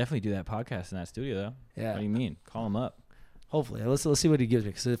you should definitely do that podcast in that studio though. yeah. What do you mean? Call him up. Hopefully, let's see what he gives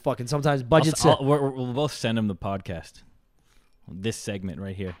me because fucking sometimes budgets. We'll both send him the podcast. This segment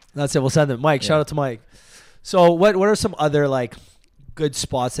right here. That's it. We'll send them. Mike, Yeah. shout out to Mike. So what are some other like good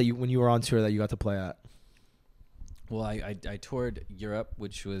spots that when you were on tour that you got to play at? Well, I toured Europe,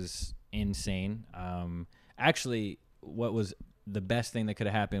 which was insane. Actually, what was the best thing that could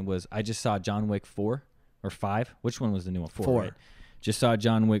have happened was I just saw John Wick 4 or 5. Which one was the new one? 4. Right? Just saw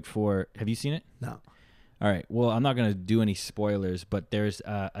John Wick 4. Have you seen it? No. All right. Well, I'm not going to do any spoilers, but there's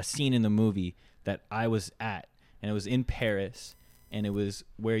a scene in the movie that I was at, and it was in Paris, and it was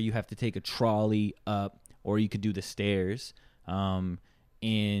where you have to take a trolley up, or you could do the stairs. And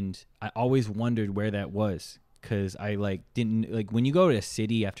I always wondered where that was, because I didn't when you go to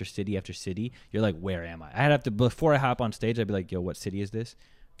city after city after city, you're like, where am I? I'd have to, before I hop on stage, I'd be like, yo, what city is this?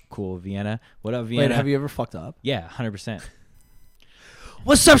 Cool, Vienna. What up, Vienna? Wait, have you ever fucked up? Yeah, 100%.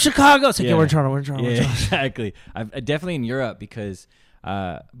 What's up, Chicago? It's like, Yeah. we're in Toronto. We're in Toronto. Yeah, We're in Toronto. exactly. I've definitely in Europe because,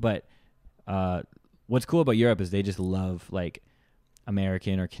 but what's cool about Europe is they just love like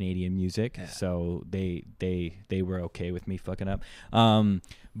American or Canadian music, Yeah. so they were okay with me fucking up.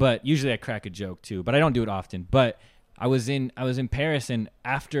 But usually I crack a joke too, but I don't do it often. But I was in Paris, and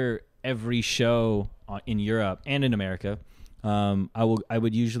after every show in Europe and in America, I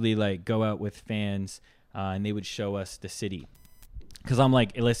would usually like go out with fans, and they would show us the city. Because I'm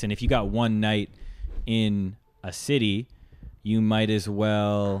like, hey, listen, if you got one night in a city, you might as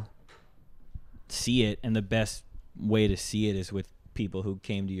well see it, and the best way to see it is with people who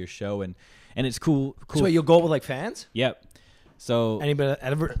came to your show, and it's cool. So wait, you'll go with like fans? Yep. So Anybody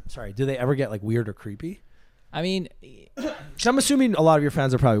ever? Sorry, do they ever get like weird or creepy? I mean, 'Cause I'm assuming a lot of your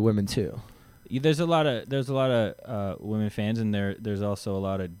fans are probably women too. there's a lot of women fans, and there's also a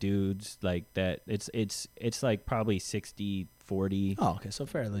lot of dudes like that. It's like probably 60-40 Oh, okay, so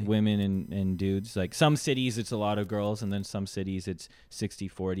fairly. women and dudes. Like some cities it's a lot of girls, and then some cities it's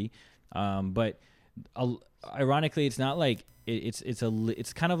 60-40. But ironically, it's not like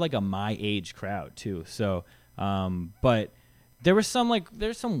it's kind of like a my age crowd too. So but there's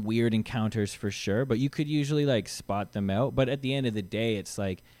some weird encounters for sure, but you could usually like spot them out. But at the end of the day, it's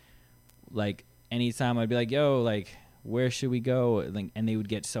like anytime I'd be like, yo, like where should we go? Like, and they would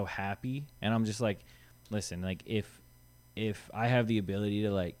get so happy, and I'm just like, listen, like if I have the ability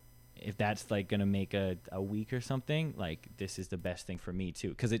to like, if that's like gonna make a week or something, like this is the best thing for me too,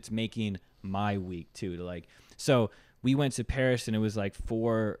 because it's making my week too. To like, so we went to Paris, and it was like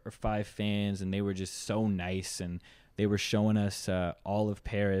 4 or 5 fans, and they were just so nice, and they were showing us all of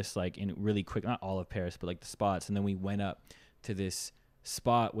Paris, like in really quick, not all of Paris, but like the spots. And then we went up to this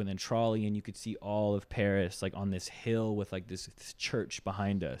spot with a trolley, and you could see all of Paris like on this hill with like this church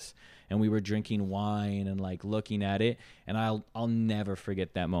behind us, and we were drinking wine and like looking at it, and I'll never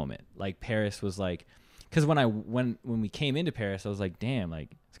forget that moment. Like Paris was like, because when we came into Paris, I was like, damn,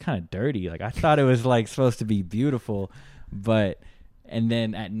 like it's kind of dirty. Like I thought it was like supposed to be beautiful, and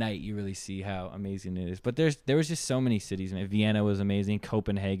then at night you really see how amazing it is. But there was just so many cities. Man, Vienna was amazing.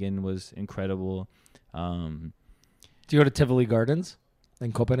 Copenhagen was incredible. Do you go to Tivoli Gardens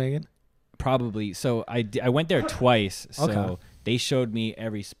in Copenhagen? Probably. So I went there twice. So Okay. they showed me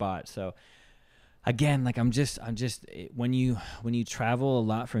every spot. So again, like I'm just when you travel a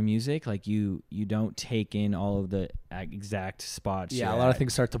lot for music, like you don't take in all of the exact spots. Yeah, you're a lot of at.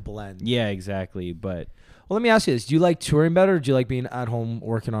 things start to blend. Yeah, exactly. But Well, let me ask you this. Do you like touring better, or do you like being at home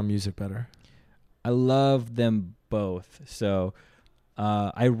working on music better? I love them both. So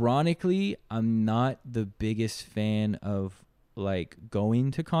ironically, I'm not the biggest fan of like going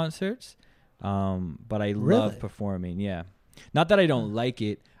to concerts, but I Really? love performing. Yeah, not that I don't like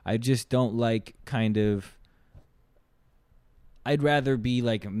it. I just don't like kind of. I'd rather be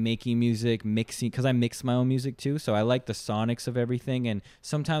like making music, mixing, because I mix my own music too. So I like the sonics of everything. And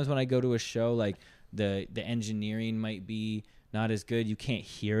sometimes when I go to a show, like the engineering might be not as good. You can't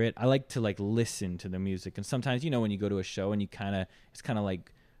hear it. I like to like listen to the music. And sometimes, when you go to a show and it's kind of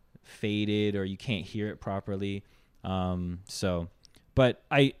like faded, or you can't hear it properly. But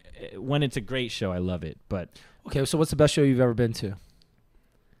when it's a great show, I love it. But Okay, so what's the best show you've ever been to?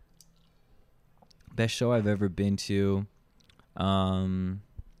 best show I've ever been to. Damn,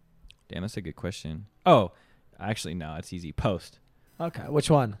 that's a good question. Oh, actually, no, it's easy. Post. Okay, which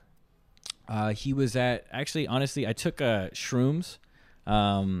one? He was at, actually, honestly, I took shrooms,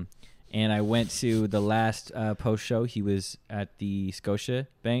 and I went to the last Post show. He was at the Scotia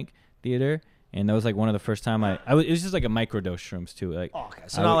Bank Theater, and that was like one of the first time it was just like a microdose shrooms too. Like, Okay,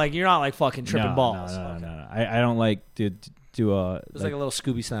 so you're not like fucking tripping balls. No. I don't like to do a. It was like a little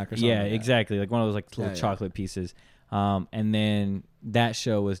Scooby snack or something. Yeah, like that. exactly. Like one of those like little Yeah. chocolate pieces. And then that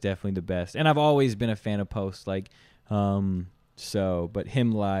show was definitely the best. And I've always been a fan of Post. Like, but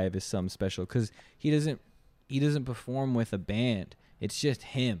him live is something special because he doesn't perform with a band. It's just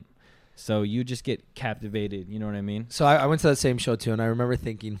him. So you just get captivated. You know what I mean? So I went to that same show too, and I remember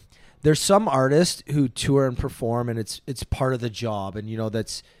thinking, there's some artists who tour and perform, and it's part of the job, and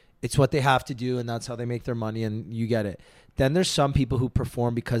it's what they have to do, and that's how they make their money, and you get it. Then there's some people who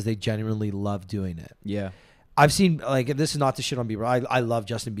perform because they genuinely love doing it. Yeah. I've seen, like, this is not to shit on Bieber. I love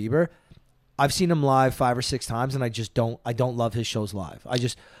Justin Bieber. I've seen him live 5 or 6 times, and I don't love his shows live.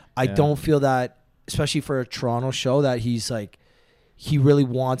 I don't feel that, especially for a Toronto show, that he's like, he really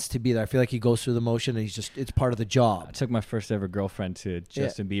wants to be there. I feel like he goes through the motion, and it's part of the I job. took my first ever girlfriend to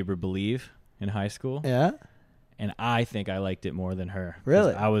Justin Bieber Believe in high school. Yeah? And I think I liked it more than her. 'Cause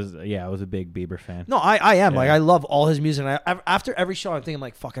Really? I was a big Bieber fan. No, I am. Yeah. Like, I love all his music. And after every show, I'm thinking,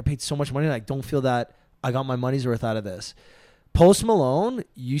 like, fuck, I paid so much money, and I don't feel that I got my money's worth out of this. Post Malone,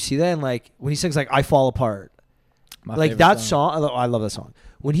 you see that, and like when he sings like "I Fall Apart," My like favorite that song. I love that song.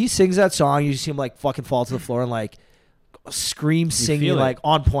 When he sings that song, you see him like fucking fall to the floor and like scream, singing, feel it. like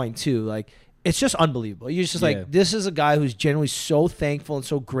on point too. Like it's just unbelievable. You're just Yeah. like, this is a guy who's genuinely so thankful and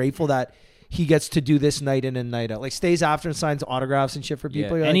so grateful that he gets to do this night in and night out. Like stays after and signs autographs and shit for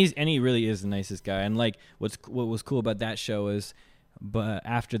people. Yeah. You're And like, he really is the nicest guy. And like what was cool about that show is, but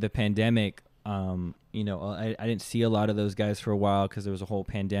after the pandemic, you know, I didn't see a lot of those guys for a while because there was a whole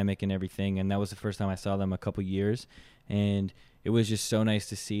pandemic and everything, and that was the first time I saw them a couple years, and it was just so nice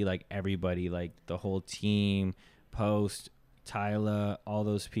to see like everybody, like the whole team, Post, Tyler, all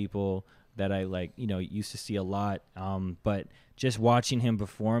those people that I like, you know, used to see a lot, but just watching him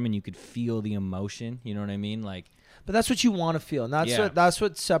perform and you could feel the emotion, you know what I mean? Like, but that's what you want to feel, and Yeah. that's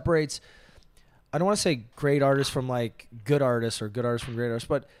what separates. I don't want to say great artists from like good artists or good artists from great artists,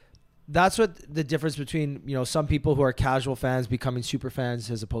 but that's what the difference between, you know, some people who are casual fans becoming super fans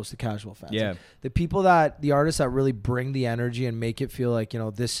as opposed to casual fans. Yeah. Like, the artists that really bring the energy and make it feel like, you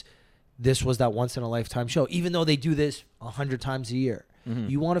know, this was that once in a lifetime show, even though they do this 100 times a year. Mm-hmm.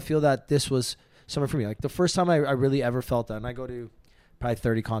 You want to feel that this was something for me. Like the first time I really ever felt that, and I go to probably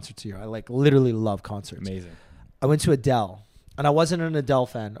 30 concerts a year. I like literally love concerts. amazing. I went to Adele, and I wasn't an Adele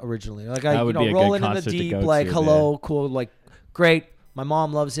fan originally. Like I, That you would know, be a good rolling in the concert to deep, go like to, hello, cool, like great. My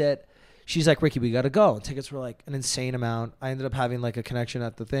mom loves it. She's like, Ricky, we got to go. And tickets were like an insane amount. I ended up having like a connection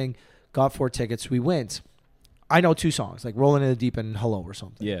at the thing. Got 4 tickets. We went. I know 2 songs, like Rolling in the Deep and Hello or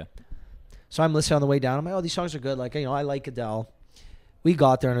something. Yeah. So I'm listening on the way down. I'm like, oh, these songs are good. Like, you know, I like Adele. We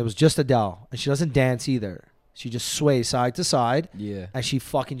got there and it was just Adele. And she doesn't dance either. She just sways side to side. Yeah. And she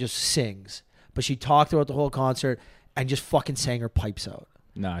fucking just sings. But she talked throughout the whole concert and just fucking sang her pipes out.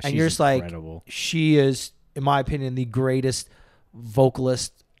 Nah, she's And you're just like, incredible. she is, in my opinion, the greatest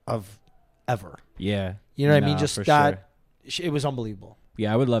vocalist of ever. Yeah. You know what I mean? Nah, Just for that. sure. It was unbelievable.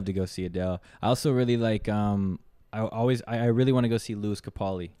 Yeah, I would love to go see Adele. I also really like I really want to go see Louis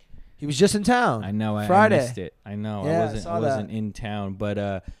Capaldi. He was just in town. I know. I Friday. missed it. I know. Yeah, I I saw wasn't that. in town,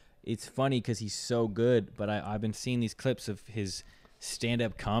 but it's funny because he's so good. But I've been seeing these clips of his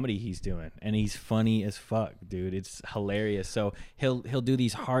stand-up comedy he's doing, and he's funny as fuck, dude. It's hilarious. So he'll do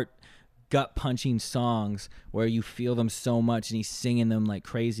these gut-punching songs where you feel them so much, and he's singing them like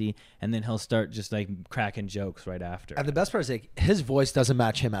crazy, and then he'll start just like cracking jokes right after. And the best part is like his voice doesn't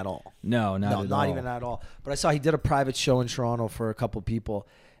match him at all. No, not at all. Even at all. But I saw he did a private show in Toronto for a couple people,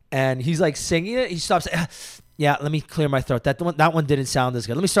 and he's like singing it. He stops. Yeah, let me clear my throat. That one didn't sound as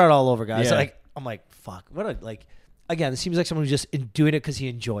good. Let me start all over, guys. Yeah. Like I'm like, fuck. What a like. Again, it seems like someone who's just doing it because he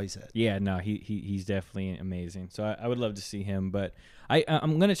enjoys it. Yeah, no, he's definitely amazing. So I would love to see him, but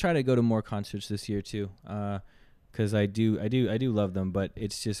I'm gonna try to go to more concerts this year too, because I do love them. But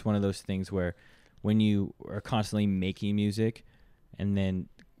it's just one of those things where when you are constantly making music and then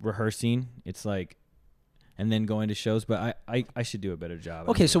rehearsing, it's like, and then going to shows. But I should do a better job.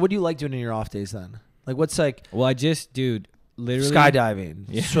 Okay, so what do you like doing in your off days then? Like what's like Well, I just, dude, literally skydiving,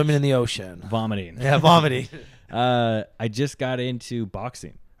 Yeah. swimming in the ocean, vomiting. yeah, vomiting. I just got into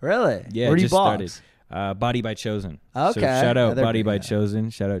boxing. Really? Yeah, Where do you just box? started. Body by Chosen. Okay. So shout out Yeah, they're Body great, by yeah. Chosen.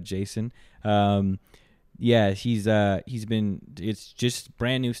 Shout out Jason. Yeah, he's been, it's just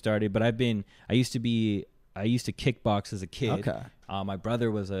brand new started, but I used to kickbox as a kid. Okay. My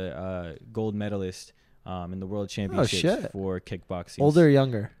brother was a gold medalist in the world championships shit. for kickboxing. Older or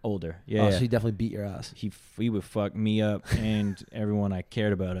younger? Older. Yeah. Oh, yeah. so he definitely beat your ass. He would fuck me up and everyone I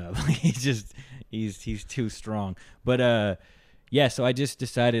cared about up. He's too strong. But yeah, so I just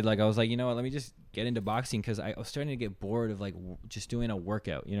decided, like, I was like, you know what, let me just get into boxing because I was starting to get bored of like just doing a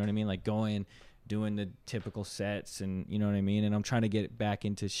workout. You know what I mean? Like doing the typical sets, and you know what I mean. And I'm trying to get back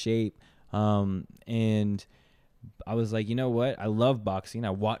into shape. And I was like, you know what? I love boxing. I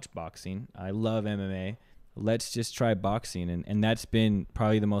watch boxing. I love MMA. Let's just try boxing. And that's been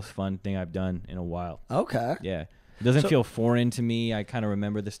probably the most fun thing I've done in a while. Okay. Yeah. It doesn't So- feel foreign to me. I kind of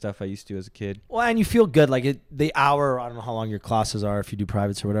remember the stuff I used to as a kid. Well, and you feel good. Like the hour, I don't know how long your classes are if you do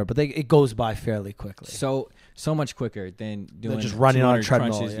privates or whatever, but it goes by fairly quickly. So much quicker than doing just running on a 200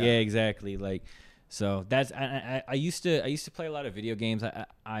 treadmill, crunches. yeah. Yeah, exactly. Like, so that's I used to play a lot of video games.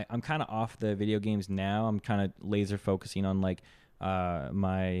 I'm kind of off the video games now. I'm kind of laser focusing on like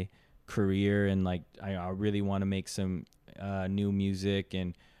my career, and like I really want to make some new music,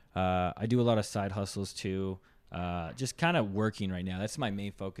 and I do a lot of side hustles too. Just kind of working right now. That's my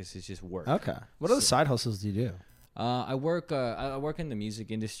main focus, is just work. Okay. What other side hustles do you do? I work in the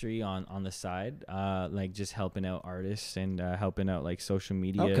music industry on the side, like just helping out artists and helping out like social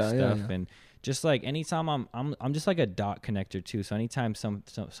media Okay, stuff, yeah. and just like anytime I'm just like a dot connector too. So anytime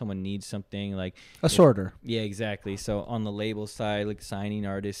someone needs something, like A sorter. yeah, exactly. So on the label side, like signing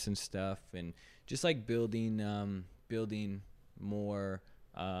artists and stuff, and just like building more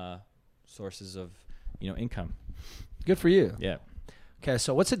sources of income. Good for you. Yeah. Okay,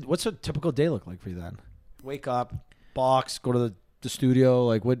 so what's a typical day look like for you then? Wake up, box, go to the studio.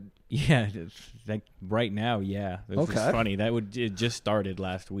 Like what? Yeah, like right now, yeah. It's Okay. funny. It just started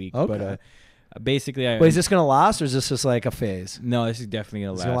last week. Okay. But basically, Wait, is this gonna last, or is this just like a phase? no, this is definitely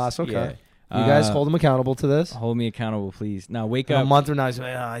gonna It's last. gonna last. Okay. Yeah. You guys hold him accountable to this. hold me accountable, please. Now wake In a up. month from now, he's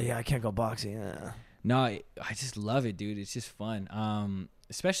like, yeah, I can't go boxing. Yeah. No, I just love it, dude. It's just fun.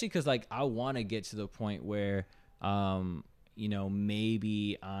 Especially because like I want to get to the point where,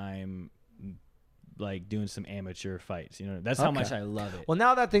 maybe I'm like doing some amateur fights. That's how Okay. much I love it. Well,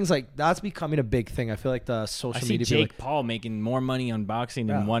 now that thing's like that's becoming a big thing. I feel like the I social see media. Jake People Paul making more money on boxing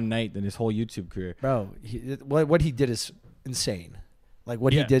in Yeah. one night than his whole YouTube career. bro, what he did is insane. Like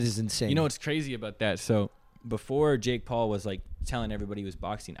what he Yeah. did is insane. You know what's crazy about that? So before Jake Paul was like telling everybody he was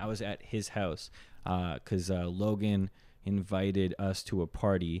boxing, I was at his house because Logan invited us to a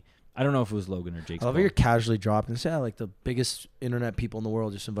party. I don't know if it was Logan or Jake I love Paul. how you're casually dropping this. Yeah, like the biggest internet people in the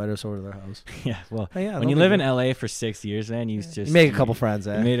world just invited us over to their house. Yeah, well, Oh, yeah, when you lovely, live in man. LA for 6 years, man, you just You make a couple friends,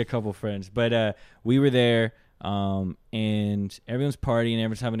 you eh? made a couple friends. But we were there, and everyone's partying,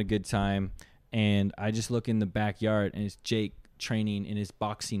 everyone's having a good time. And I just look in the backyard, and it's Jake training in his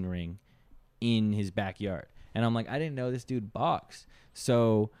boxing ring in his backyard. And I'm like, I didn't know this dude boxed.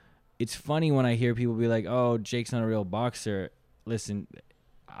 So it's funny when I hear people be like, "Oh, Jake's not a real boxer." Listen,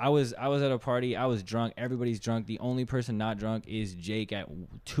 I was at a party. I was drunk. Everybody's drunk. The only person not drunk is Jake at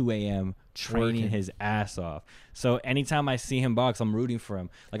 2 a.m. training Working. his ass off. So anytime I see him box, I'm rooting for him.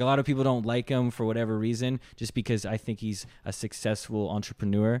 Like a lot of people don't like him for whatever reason, just because I think he's a successful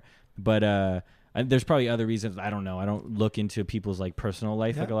entrepreneur. But there's probably other reasons. I don't know. I don't look into people's like personal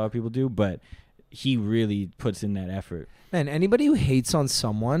life like a lot of people do. But he really puts in that effort. Man, anybody who hates on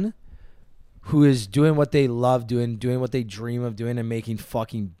someone who is doing what they love doing what they dream of doing, and making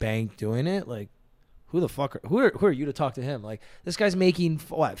fucking bank doing it, like, who the fuck who are you to talk to him? Like, this guy's making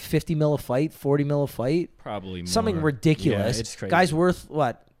what, 50 mil a fight, 40 mil a fight, Probably more. something ridiculous. Yeah, it's crazy. Guy's worth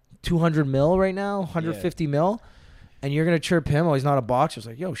what, 200 mil right now, 150 mil, and you're gonna chirp him? Oh, he's not a boxer. It's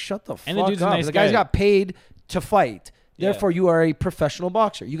like, yo, shut the And the fuck dude's a up. nice The guy's guy. got paid to fight. Yeah. Therefore, you are a professional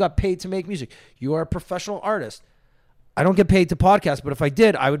boxer. You got paid to make music. You are a professional artist. I don't get paid to podcast, but if I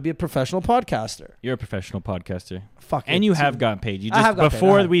did, I would be a professional podcaster. You're a professional podcaster. Fuck And it. you have gotten paid. You I just have gotten paid.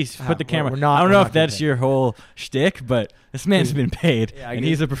 before I have. we I put have. the camera. We're not- I don't we're know not if that's getting your whole shtick, but this man's been paid, Yeah, I and get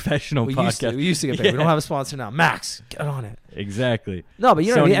he's it. a professional We podcaster. used to get paid. We don't have a sponsor now. Max, get on it. Exactly. No, but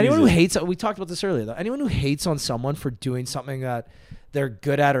you know what I Sony mean? Anyone who Music. hates, we talked about this earlier, though. Anyone who hates on someone for doing something that they're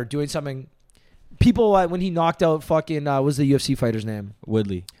good at, or doing something. People, when he knocked out fucking, what was the UFC fighter's name?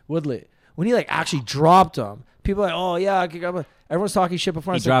 Woodley. Woodley. When he, like, actually dropped him, people are like, oh, yeah, everyone's talking shit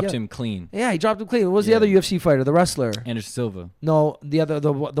before. He It's like, dropped yeah. him clean. Yeah, he dropped him clean. What was the Yeah. other UFC fighter, the wrestler? Anderson Silva. No, the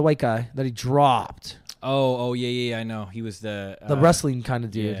white guy that he dropped. Oh, yeah, I know. He was the wrestling kind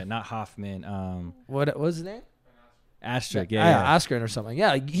of dude. Yeah, not Hoffman. What was his name? Astrick. Yeah. Askren or something.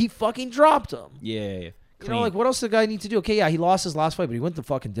 Yeah, he fucking dropped him. Yeah. You know, like, what else did the guy need to do? Okay, yeah, he lost his last fight, but he went the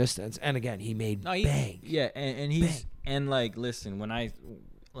fucking distance. And again, he made bang. Yeah, and he's and like, listen,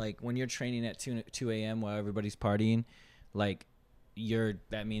 when you're training at 2 a.m. while everybody's partying, like,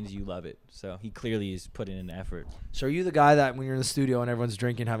 that means you love it. So he clearly is putting in the effort. So are you the guy that when you're in the studio and everyone's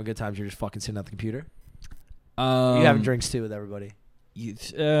drinking, having good times, you're just fucking sitting at the computer? You having drinks too with everybody?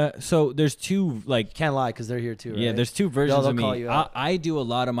 So there's two, like, Can't lie, because they're here too, right? yeah, there's two versions They'll of call me. you out. I do a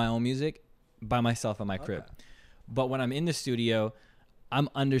lot of my own music by myself in my crib. But when I'm in the studio, I'm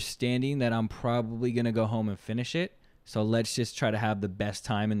understanding that I'm probably going to go home and finish it. So let's just try to have the best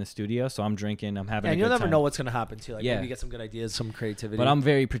time in the studio. So I'm drinking, I'm having a And good you'll never time. know what's going to happen too. Like, Yeah. maybe you get some good ideas, some creativity. But I'm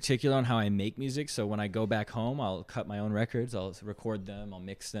very particular on how I make music. So when I go back home, I'll cut my own records. I'll record them. I'll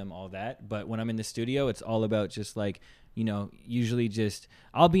mix them, all that. But when I'm in the studio, it's all about just like, usually just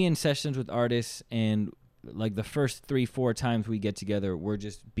I'll be in sessions with artists, and like the first 3-4 times we get together, we're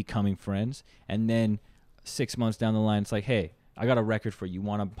just becoming friends. And then 6 months down the line, it's like, hey, I got a record for you.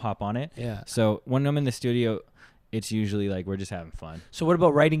 Want to pop on it? Yeah. So when I'm in the studio, it's usually like we're just having fun. So what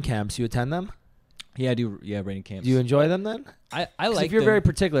about writing camps? You attend them? Yeah, I do. Yeah, writing camps. Do you enjoy them then? I 'Cause like if you're them. very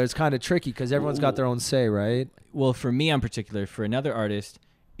particular, it's kind of tricky because everyone's got their own say, right? Well, for me, I'm particular. For another artist,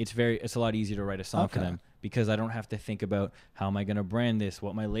 it's a lot easier to write a song for Okay. them because I don't have to think about how am I going to brand this,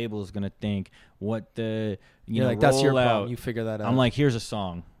 what my label is going to think, what the You're like, that's your rollout. problem. You figure that out. I'm like, here's a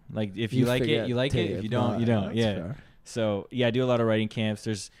song. Like, if you like figure it, you like it. If you don't, you don't. That's Yeah. fair. So yeah, I do a lot of writing camps.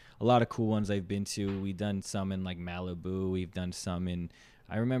 There's a lot of cool ones I've been to. We've done some in like Malibu. We've done some in.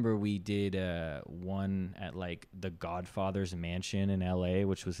 I remember we did one at like the Godfather's mansion in LA,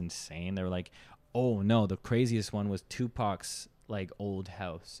 which was insane. They were like, oh no, the craziest one was Tupac's like old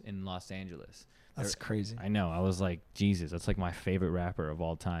house in Los Angeles. That's crazy. I know. I was like, Jesus, that's like my favorite rapper of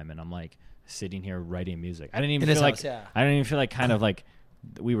all time, and I'm like sitting here writing music. I didn't even In his feel like house, yeah. I didn't even feel like kind of like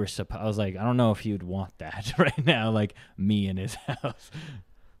we were I was like, I don't know if he would want that right now, like me in his house.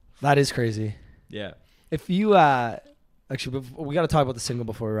 That is crazy. Yeah. If you actually, we got to talk about the single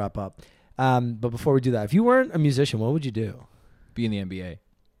before we wrap up. But before we do that, if you weren't a musician, what would you do? Be in the NBA.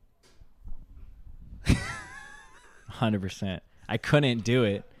 100%. I couldn't do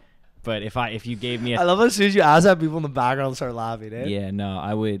it, but if you gave me I love as soon as you ask that, people in the background start laughing. Eh? yeah, no,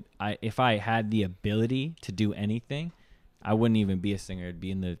 I would. If I had the ability to do anything, I wouldn't even be a singer. I'd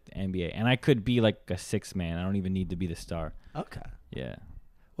be in the NBA, and I could be like a six man. I don't even need to be the star. Okay. Yeah,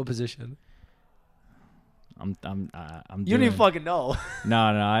 What position? I'm. You don't doing- even fucking know. No,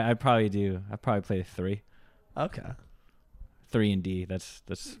 I probably do. I probably play 3, Okay. 3 and D. That's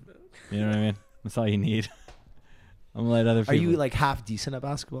you know what I mean. That's all you need. I'm gonna let other people. Are you like half decent at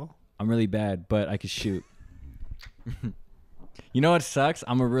basketball? I'm really bad, but I could shoot. You know what sucks?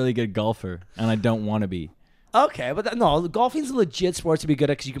 I'm a really good golfer, and I don't want to be. Okay, but no, golfing's a legit sport to be good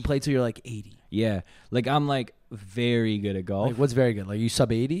at because you can play till you're like 80. Yeah, like I'm like very good at golf. Like, what's very good? Like, you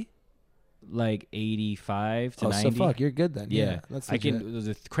sub 80? Like 85 to 90. So fuck, you're good then. Yeah, that's I legit. can.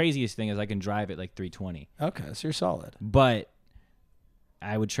 The craziest thing is I can drive it like 320. Okay, so you're solid. But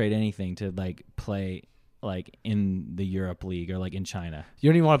I would trade anything to like play like in the Europe League or like in China.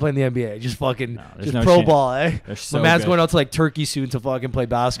 You don't even want to play in the NBA. Just fucking, No, there's just no pro chance. ball, eh? They're so My man's good. going out to like Turkey soon to fucking play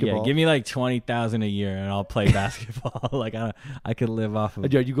basketball. Yeah, give me like 20,000 a year and I'll play basketball. Like I could live off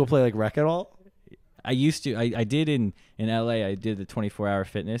of. You go play like rec at all? I used to. I did in LA. I did the 24-hour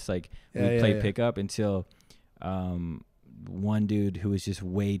fitness. Like Yeah, we played yeah. pickup until one dude who was just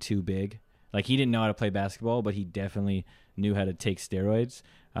way too big. Like he didn't know how to play basketball, but he definitely knew how to take steroids.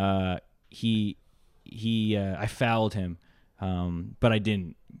 I fouled him, but I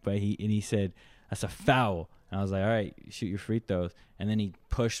didn't. But he said that's a foul. And I was like, all right, shoot your free throws. And then he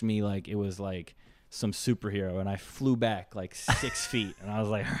pushed me like it was like some superhero, and I flew back like 6 feet. And I was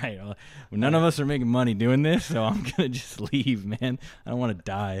like, all right, well, none of us are making money doing this, so I'm gonna just leave, man. I don't want to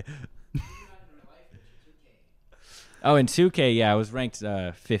die. Oh, in 2K, yeah, I was ranked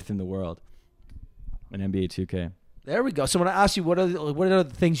 5th in the world in NBA 2K. There we go. So when I asked you what are the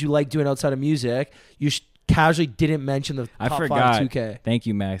things you like doing outside of music, you casually didn't mention the I top forgot. 5 2K. Thank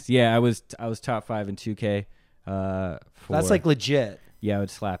you, Max. Yeah, I was top 5 in 2K. That's like legit. Yeah, I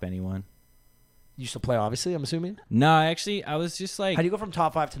would slap anyone. You still play, obviously, I'm assuming? No, actually, I was just like, How do you go from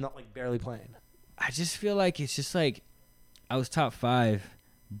top 5 to not like barely playing? I just feel like it's just like I was top 5,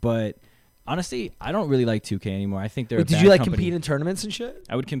 but honestly, I don't really like 2K anymore. I think they're Wait, a did bad you like company. compete in tournaments and shit?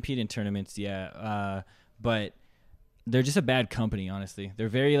 I would compete in tournaments, yeah. But they're just a bad company, honestly. They're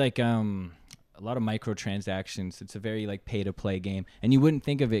very like a lot of microtransactions. It's a very like pay to play game, and you wouldn't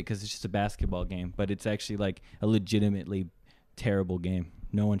think of it because it's just a basketball game, but it's actually like a legitimately terrible game.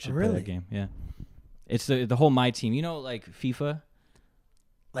 No one should play Really? that game. Yeah, it's the whole My Team. You know, like FIFA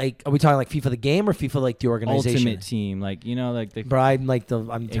Like, are we talking like FIFA the game or FIFA like the organization? Ultimate Team, like you know, like the Bro, I'm terrible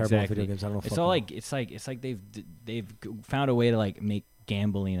at Exactly. video games. I don't know. It's all like it's like they've found a way to like make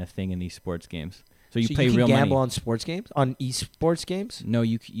gambling a thing in these sports games. So you play can real gamble money. on sports games, on esports games. No,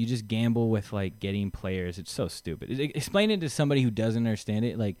 you just gamble with like getting players. It's so stupid. Explain it to somebody who doesn't understand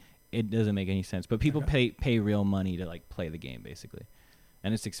it. Like it doesn't make any sense. But people pay real money to like play the game basically,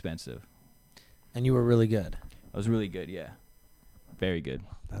 and it's expensive. And you were really good. I was really good. Yeah, very good.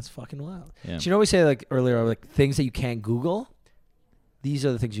 That's fucking wild. Yeah. Do you know what we say like earlier, like things that you can't Google? These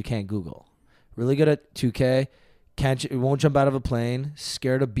are the things you can't Google. Really good at 2K, won't jump out of a plane,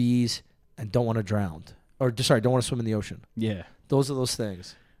 scared of bees, and don't want to drown. Or sorry, don't want to swim in the ocean. Yeah, Those are those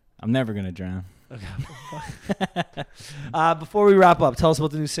things. I'm never gonna drown. Before we wrap up, tell us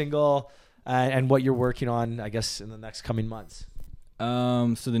about the new single and what you're working on, I guess, in the next coming months.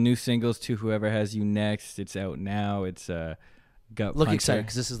 So the new singles to Whoever Has You Next. It's out now. It's Gut Look Puncher. excited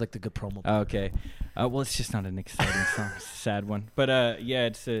because this is like the good promo. Okay. Well, it's just not an exciting song. It's a sad one. But yeah,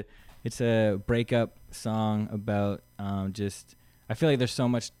 it's a breakup song about just. I feel like there's so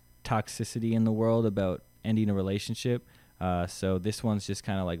much toxicity in the world about ending a relationship. So this one's just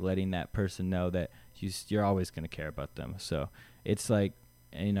kind of like letting that person know that you're always gonna care about them. So it's like,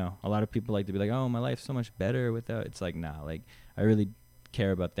 you know, a lot of people like to be like, oh, my life's so much better without. It's like, nah, like I really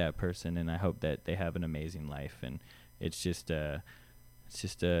care about that person, and I hope that they have an amazing life. And it's just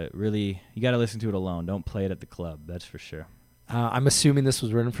really, you got to listen to it alone. Don't play it at the club. That's for sure. I'm assuming this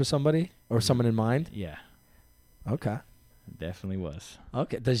was written for somebody or someone in mind. Yeah, Okay. it definitely was.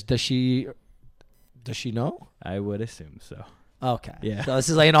 Okay. Does she know? I would assume so. Okay. Yeah. So this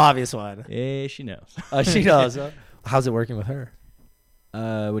is like an obvious one. Yeah, she knows. She knows. How's it working with her?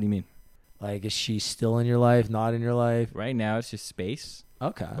 What do you mean? Like, is she still in your life? Not in your life? Right now, it's just space.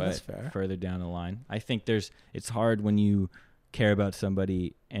 Okay, But that's fair. further down the line, I think it's hard when you care about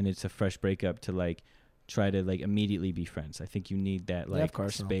somebody and it's a fresh breakup to like try to like immediately be friends. I think you need that Yeah, like of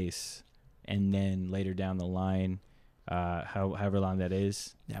course, space, and then later down the line, however long that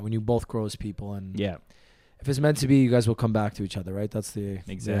is. Yeah, when you both grow as people, and Yeah, if it's meant to be, you guys will come back to each other, right? That's the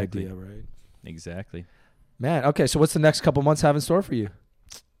Exactly. idea, right? exactly. Man, okay. So what's the next couple months have in store for you?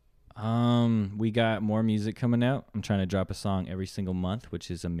 We got more music coming out. I'm trying to drop a song every single month,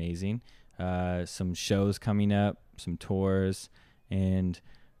 which is amazing. Some shows coming up, some tours, and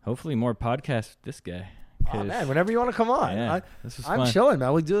hopefully more podcasts with this guy. Oh 'Cause- man, whenever you want to come on. Yeah, this was I'm fun. chilling,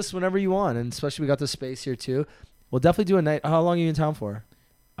 man. We do this whenever you want, and especially we got the space here too. We'll definitely do a night. How long are you in town for?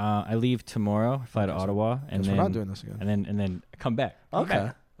 I leave tomorrow. I fly to Okay, so Ottawa, and Guess then we're not doing this again. and then come back. Come Okay.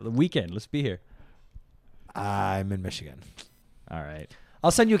 back. The weekend. Let's be here. I'm in Michigan. All right. I'll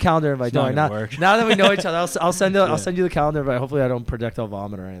send you a calendar invite. It's Don't not worry. gonna Now, work. now that we know each other, I'll send Yeah. I'll send you the calendar invite. Hopefully, I don't projectile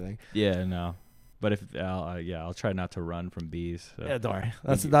vomit or anything. Yeah, no. But if I'll try not to run from bees. So. Yeah, don't worry.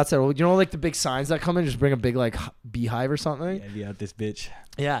 That's it. You know, like the big signs that come in, just bring a big like beehive or something. Yeah, be out this bitch.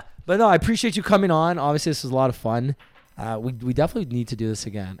 Yeah, but no, I appreciate you coming on. Obviously, this was a lot of fun. We definitely need to do this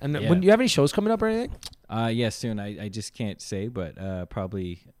again. And Yeah. when do you have any shows coming up or anything? Yeah, soon. I just can't say, but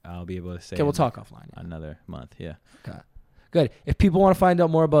probably I'll be able to say. Okay, we'll in talk offline. Yeah. another month. Yeah. Okay, good. If people want to find out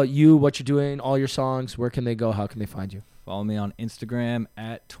more about you, what you're doing, all your songs, where can they go? How can they find you? Follow me on Instagram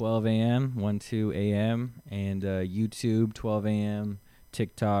at 12 a.m., 12 a.m., and YouTube 12 a.m.,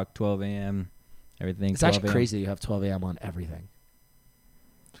 TikTok 12 a.m., everything. It's actually 12 a.m. crazy that you have 12 a.m. on everything.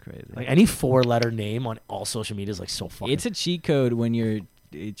 It's crazy. Like any 4-letter name on all social media is like so fucking. It's a cheat code when you're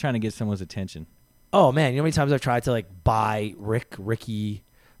trying to get someone's attention. Oh man, you know how many times I've tried to like buy Rick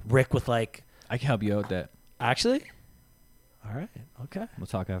with like I can help you out with that. actually. All right. Okay. We'll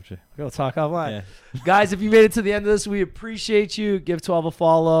talk after. We'll talk offline. Yeah. Guys, if you made it to the end of this, we appreciate you. Give 12 a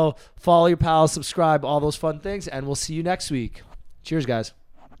follow, follow your pals, subscribe, all those fun things, and we'll see you next week. Cheers, guys.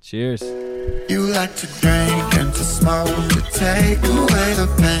 Cheers. You like to drink and to smoke to take away the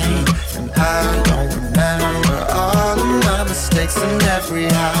pain. And I don't remember all of my mistakes and every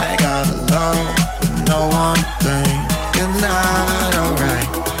high. Got alone with no one thing.